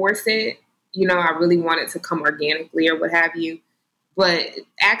force it. I really want it to come organically or what have you, but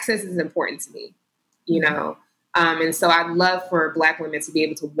access is important to me, and so I'd love for Black women to be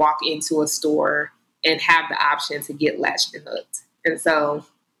able to walk into a store and have the option to get Latched and Hooked. And so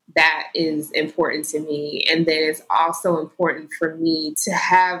that is important to me. And then it's also important for me to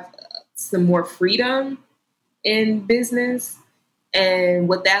have some more freedom in business. And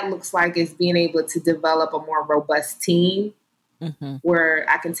what that looks like is being able to develop a more robust team where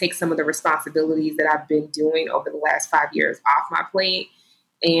I can take some of the responsibilities that I've been doing over the last 5 years off my plate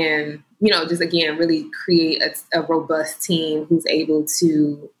and, just again, really create a robust team who's able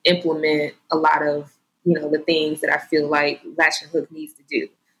to implement a lot of, the things that I feel like Latched and Hook needs to do.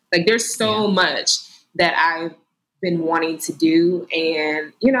 Like, there's so much that I've been wanting to do.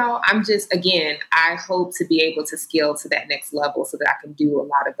 And, I'm just, again, I hope to be able to scale to that next level so that I can do a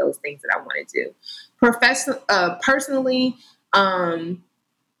lot of those things that I want to do. Personally, I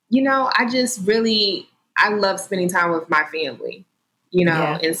love spending time with my family.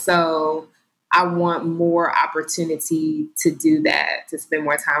 know? And so I want more opportunity to do that, to spend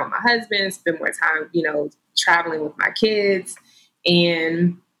more time with my husband, spend more time, traveling with my kids.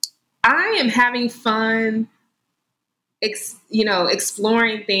 And I am having fun,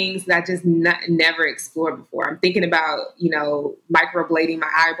 exploring things that I just never explored before. I'm thinking about, microblading my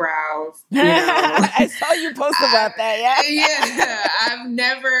eyebrows. I saw you post about that. Yeah. I've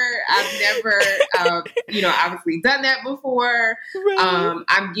never, obviously done that before. Right.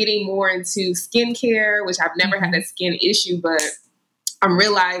 I'm getting more into skincare, which I've never had a skin issue, but I'm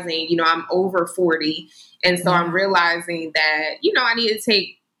realizing, I'm over 40. And so I'm realizing that, I need to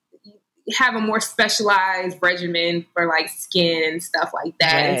have a more specialized regimen for like skin and stuff like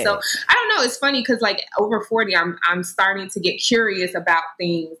that. Right. And so I don't know, it's funny because like over 40, I'm starting to get curious about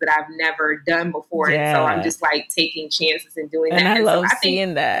things that I've never done before. Yeah. And so I'm just like taking chances and doing that. And I love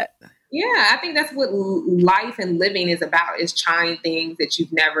seeing that. Yeah, I think that's what life and living is about, is trying things that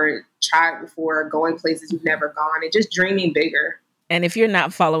you've never tried before, going places you've never gone, and just dreaming bigger. And if you're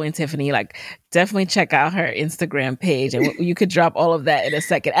not following Tiffini, like definitely check out her Instagram page, and you could drop all of that in a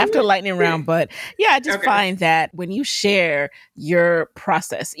second after lightning round. But yeah, I just find that when you share your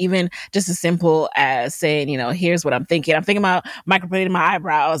process, even just as simple as saying, here's what I'm thinking about microblading my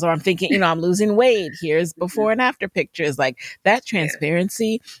eyebrows, or I'm thinking, I'm losing weight. Here's before and after pictures, like that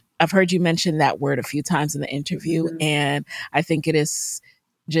transparency. I've heard you mention that word a few times in the interview, and I think it is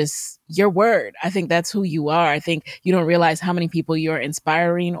just your word. I think that's who you are. I think you don't realize how many people you're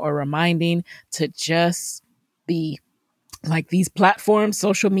inspiring or reminding to just be like these platforms,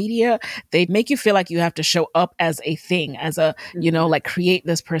 social media. They make you feel like you have to show up as a thing, as a, like create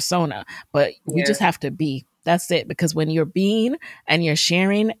this persona, but you just have to be. That's it. Because when you're being and you're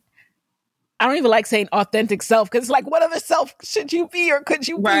sharing, I don't even like saying authentic self, because it's like, what other self should you be or could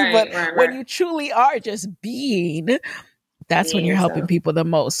you be? But when you truly are just being, that's when you're helping people the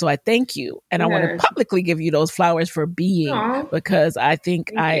most. So I thank you. And I want to publicly give you those flowers for being, because I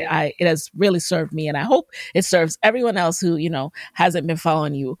think it has really served me. And I hope it serves everyone else who, hasn't been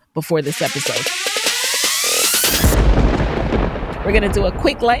following you before this episode. We're going to do a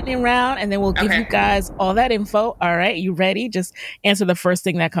quick lightning round, and then we'll give you guys all that info. All right. You ready? Just answer the first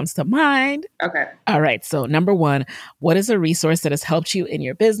thing that comes to mind. Okay. All right. So number one, what is a resource that has helped you in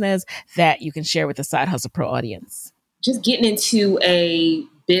your business that you can share with the Side Hustle Pro audience? Just getting into a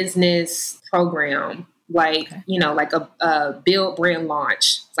business program, like, like a build brand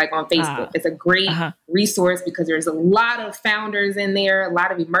launch, like on Facebook. It's a great resource because there's a lot of founders in there, a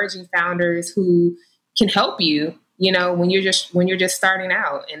lot of emerging founders who can help you, when you're just starting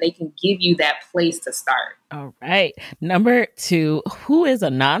out, and they can give you that place to start. All right. Number two, who is a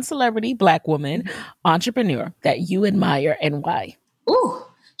non-celebrity Black woman entrepreneur that you admire and why? Ooh,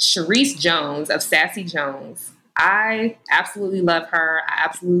 Sharice Jones of Sassy Jones. I absolutely love her. I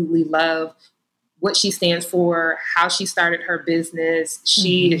absolutely love what she stands for, how she started her business.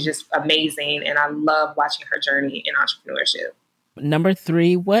 She is just amazing, and I love watching her journey in entrepreneurship. Number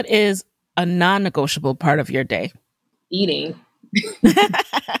three, what is a non-negotiable part of your day? Eating.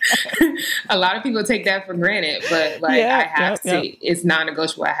 A lot of people take that for granted, but I have to. It's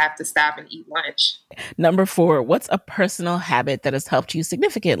non-negotiable. I have to stop and eat lunch. Number four, what's a personal habit that has helped you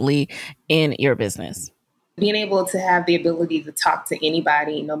significantly in your business? Being able to have the ability to talk to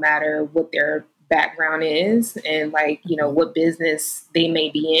anybody, no matter what their background is, and what business they may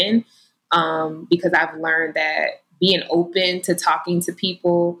be in, because I've learned that being open to talking to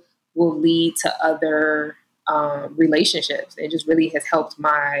people will lead to other relationships. It just really has helped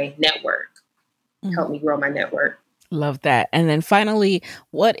my network, helped me grow my network. Love that. And then finally,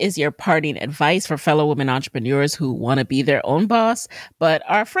 what is your parting advice for fellow women entrepreneurs who want to be their own boss, but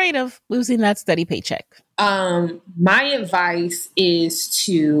are afraid of losing that steady paycheck? My advice is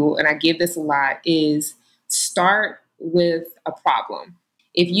to, and I give this a lot, is start with a problem.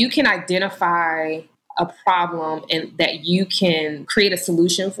 If you can identify a problem and that you can create a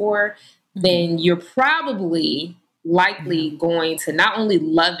solution for, then you're probably likely going to not only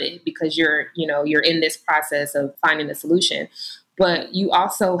love it because you're in this process of finding a solution, but you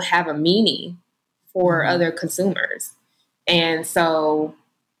also have a meaning for other consumers. And so,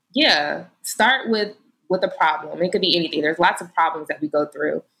 start with a problem. It could be anything. There's lots of problems that we go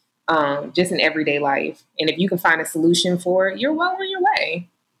through just in everyday life. And if you can find a solution for it, you're well on your way.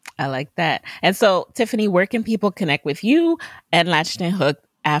 I like that. And so, Tiffini, where can people connect with you and Latched and Hooked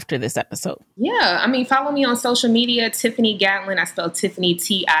after this episode? Yeah, follow me on social media, Tiffini Gatlin. I spell Tiffini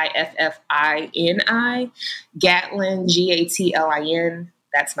Tiffini. Gatlin, Gatlin.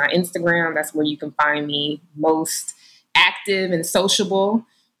 That's my Instagram. That's where you can find me most active and sociable.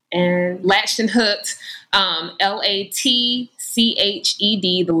 And Latched and Hooked, Latched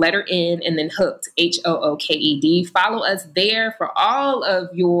CHED, the letter N, and then Hooked, HOOKED. Follow us there for all of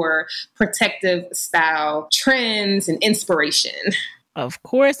your protective style trends and inspiration. Of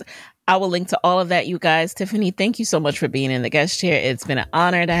course. I will link to all of that, you guys. Tiffini, thank you so much for being in the guest chair. It's been an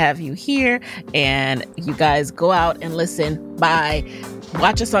honor to have you here. And you guys go out and listen. Bye.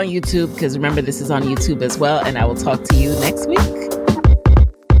 Watch us on YouTube, because remember, this is on YouTube as well. And I will talk to you next week.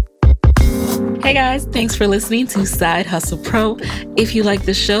 Hey guys, thanks for listening to Side Hustle Pro. If you like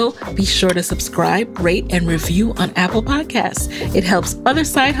the show, be sure to subscribe, rate, and review on Apple Podcasts. It helps other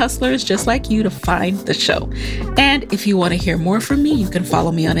side hustlers just like you to find the show. And if you want to hear more from me, you can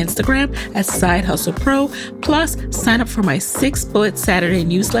follow me on Instagram at Side Hustle Pro. Plus, sign up for my 6-bullet Saturday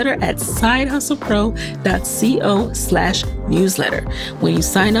newsletter at sidehustlepro.co/newsletter. When you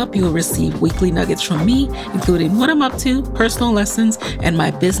sign up, you will receive weekly nuggets from me, including what I'm up to, personal lessons, and my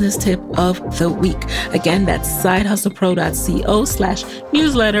business tip of the week. Again, that's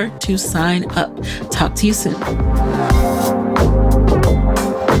sidehustlepro.co/newsletter to sign up. Talk to you soon.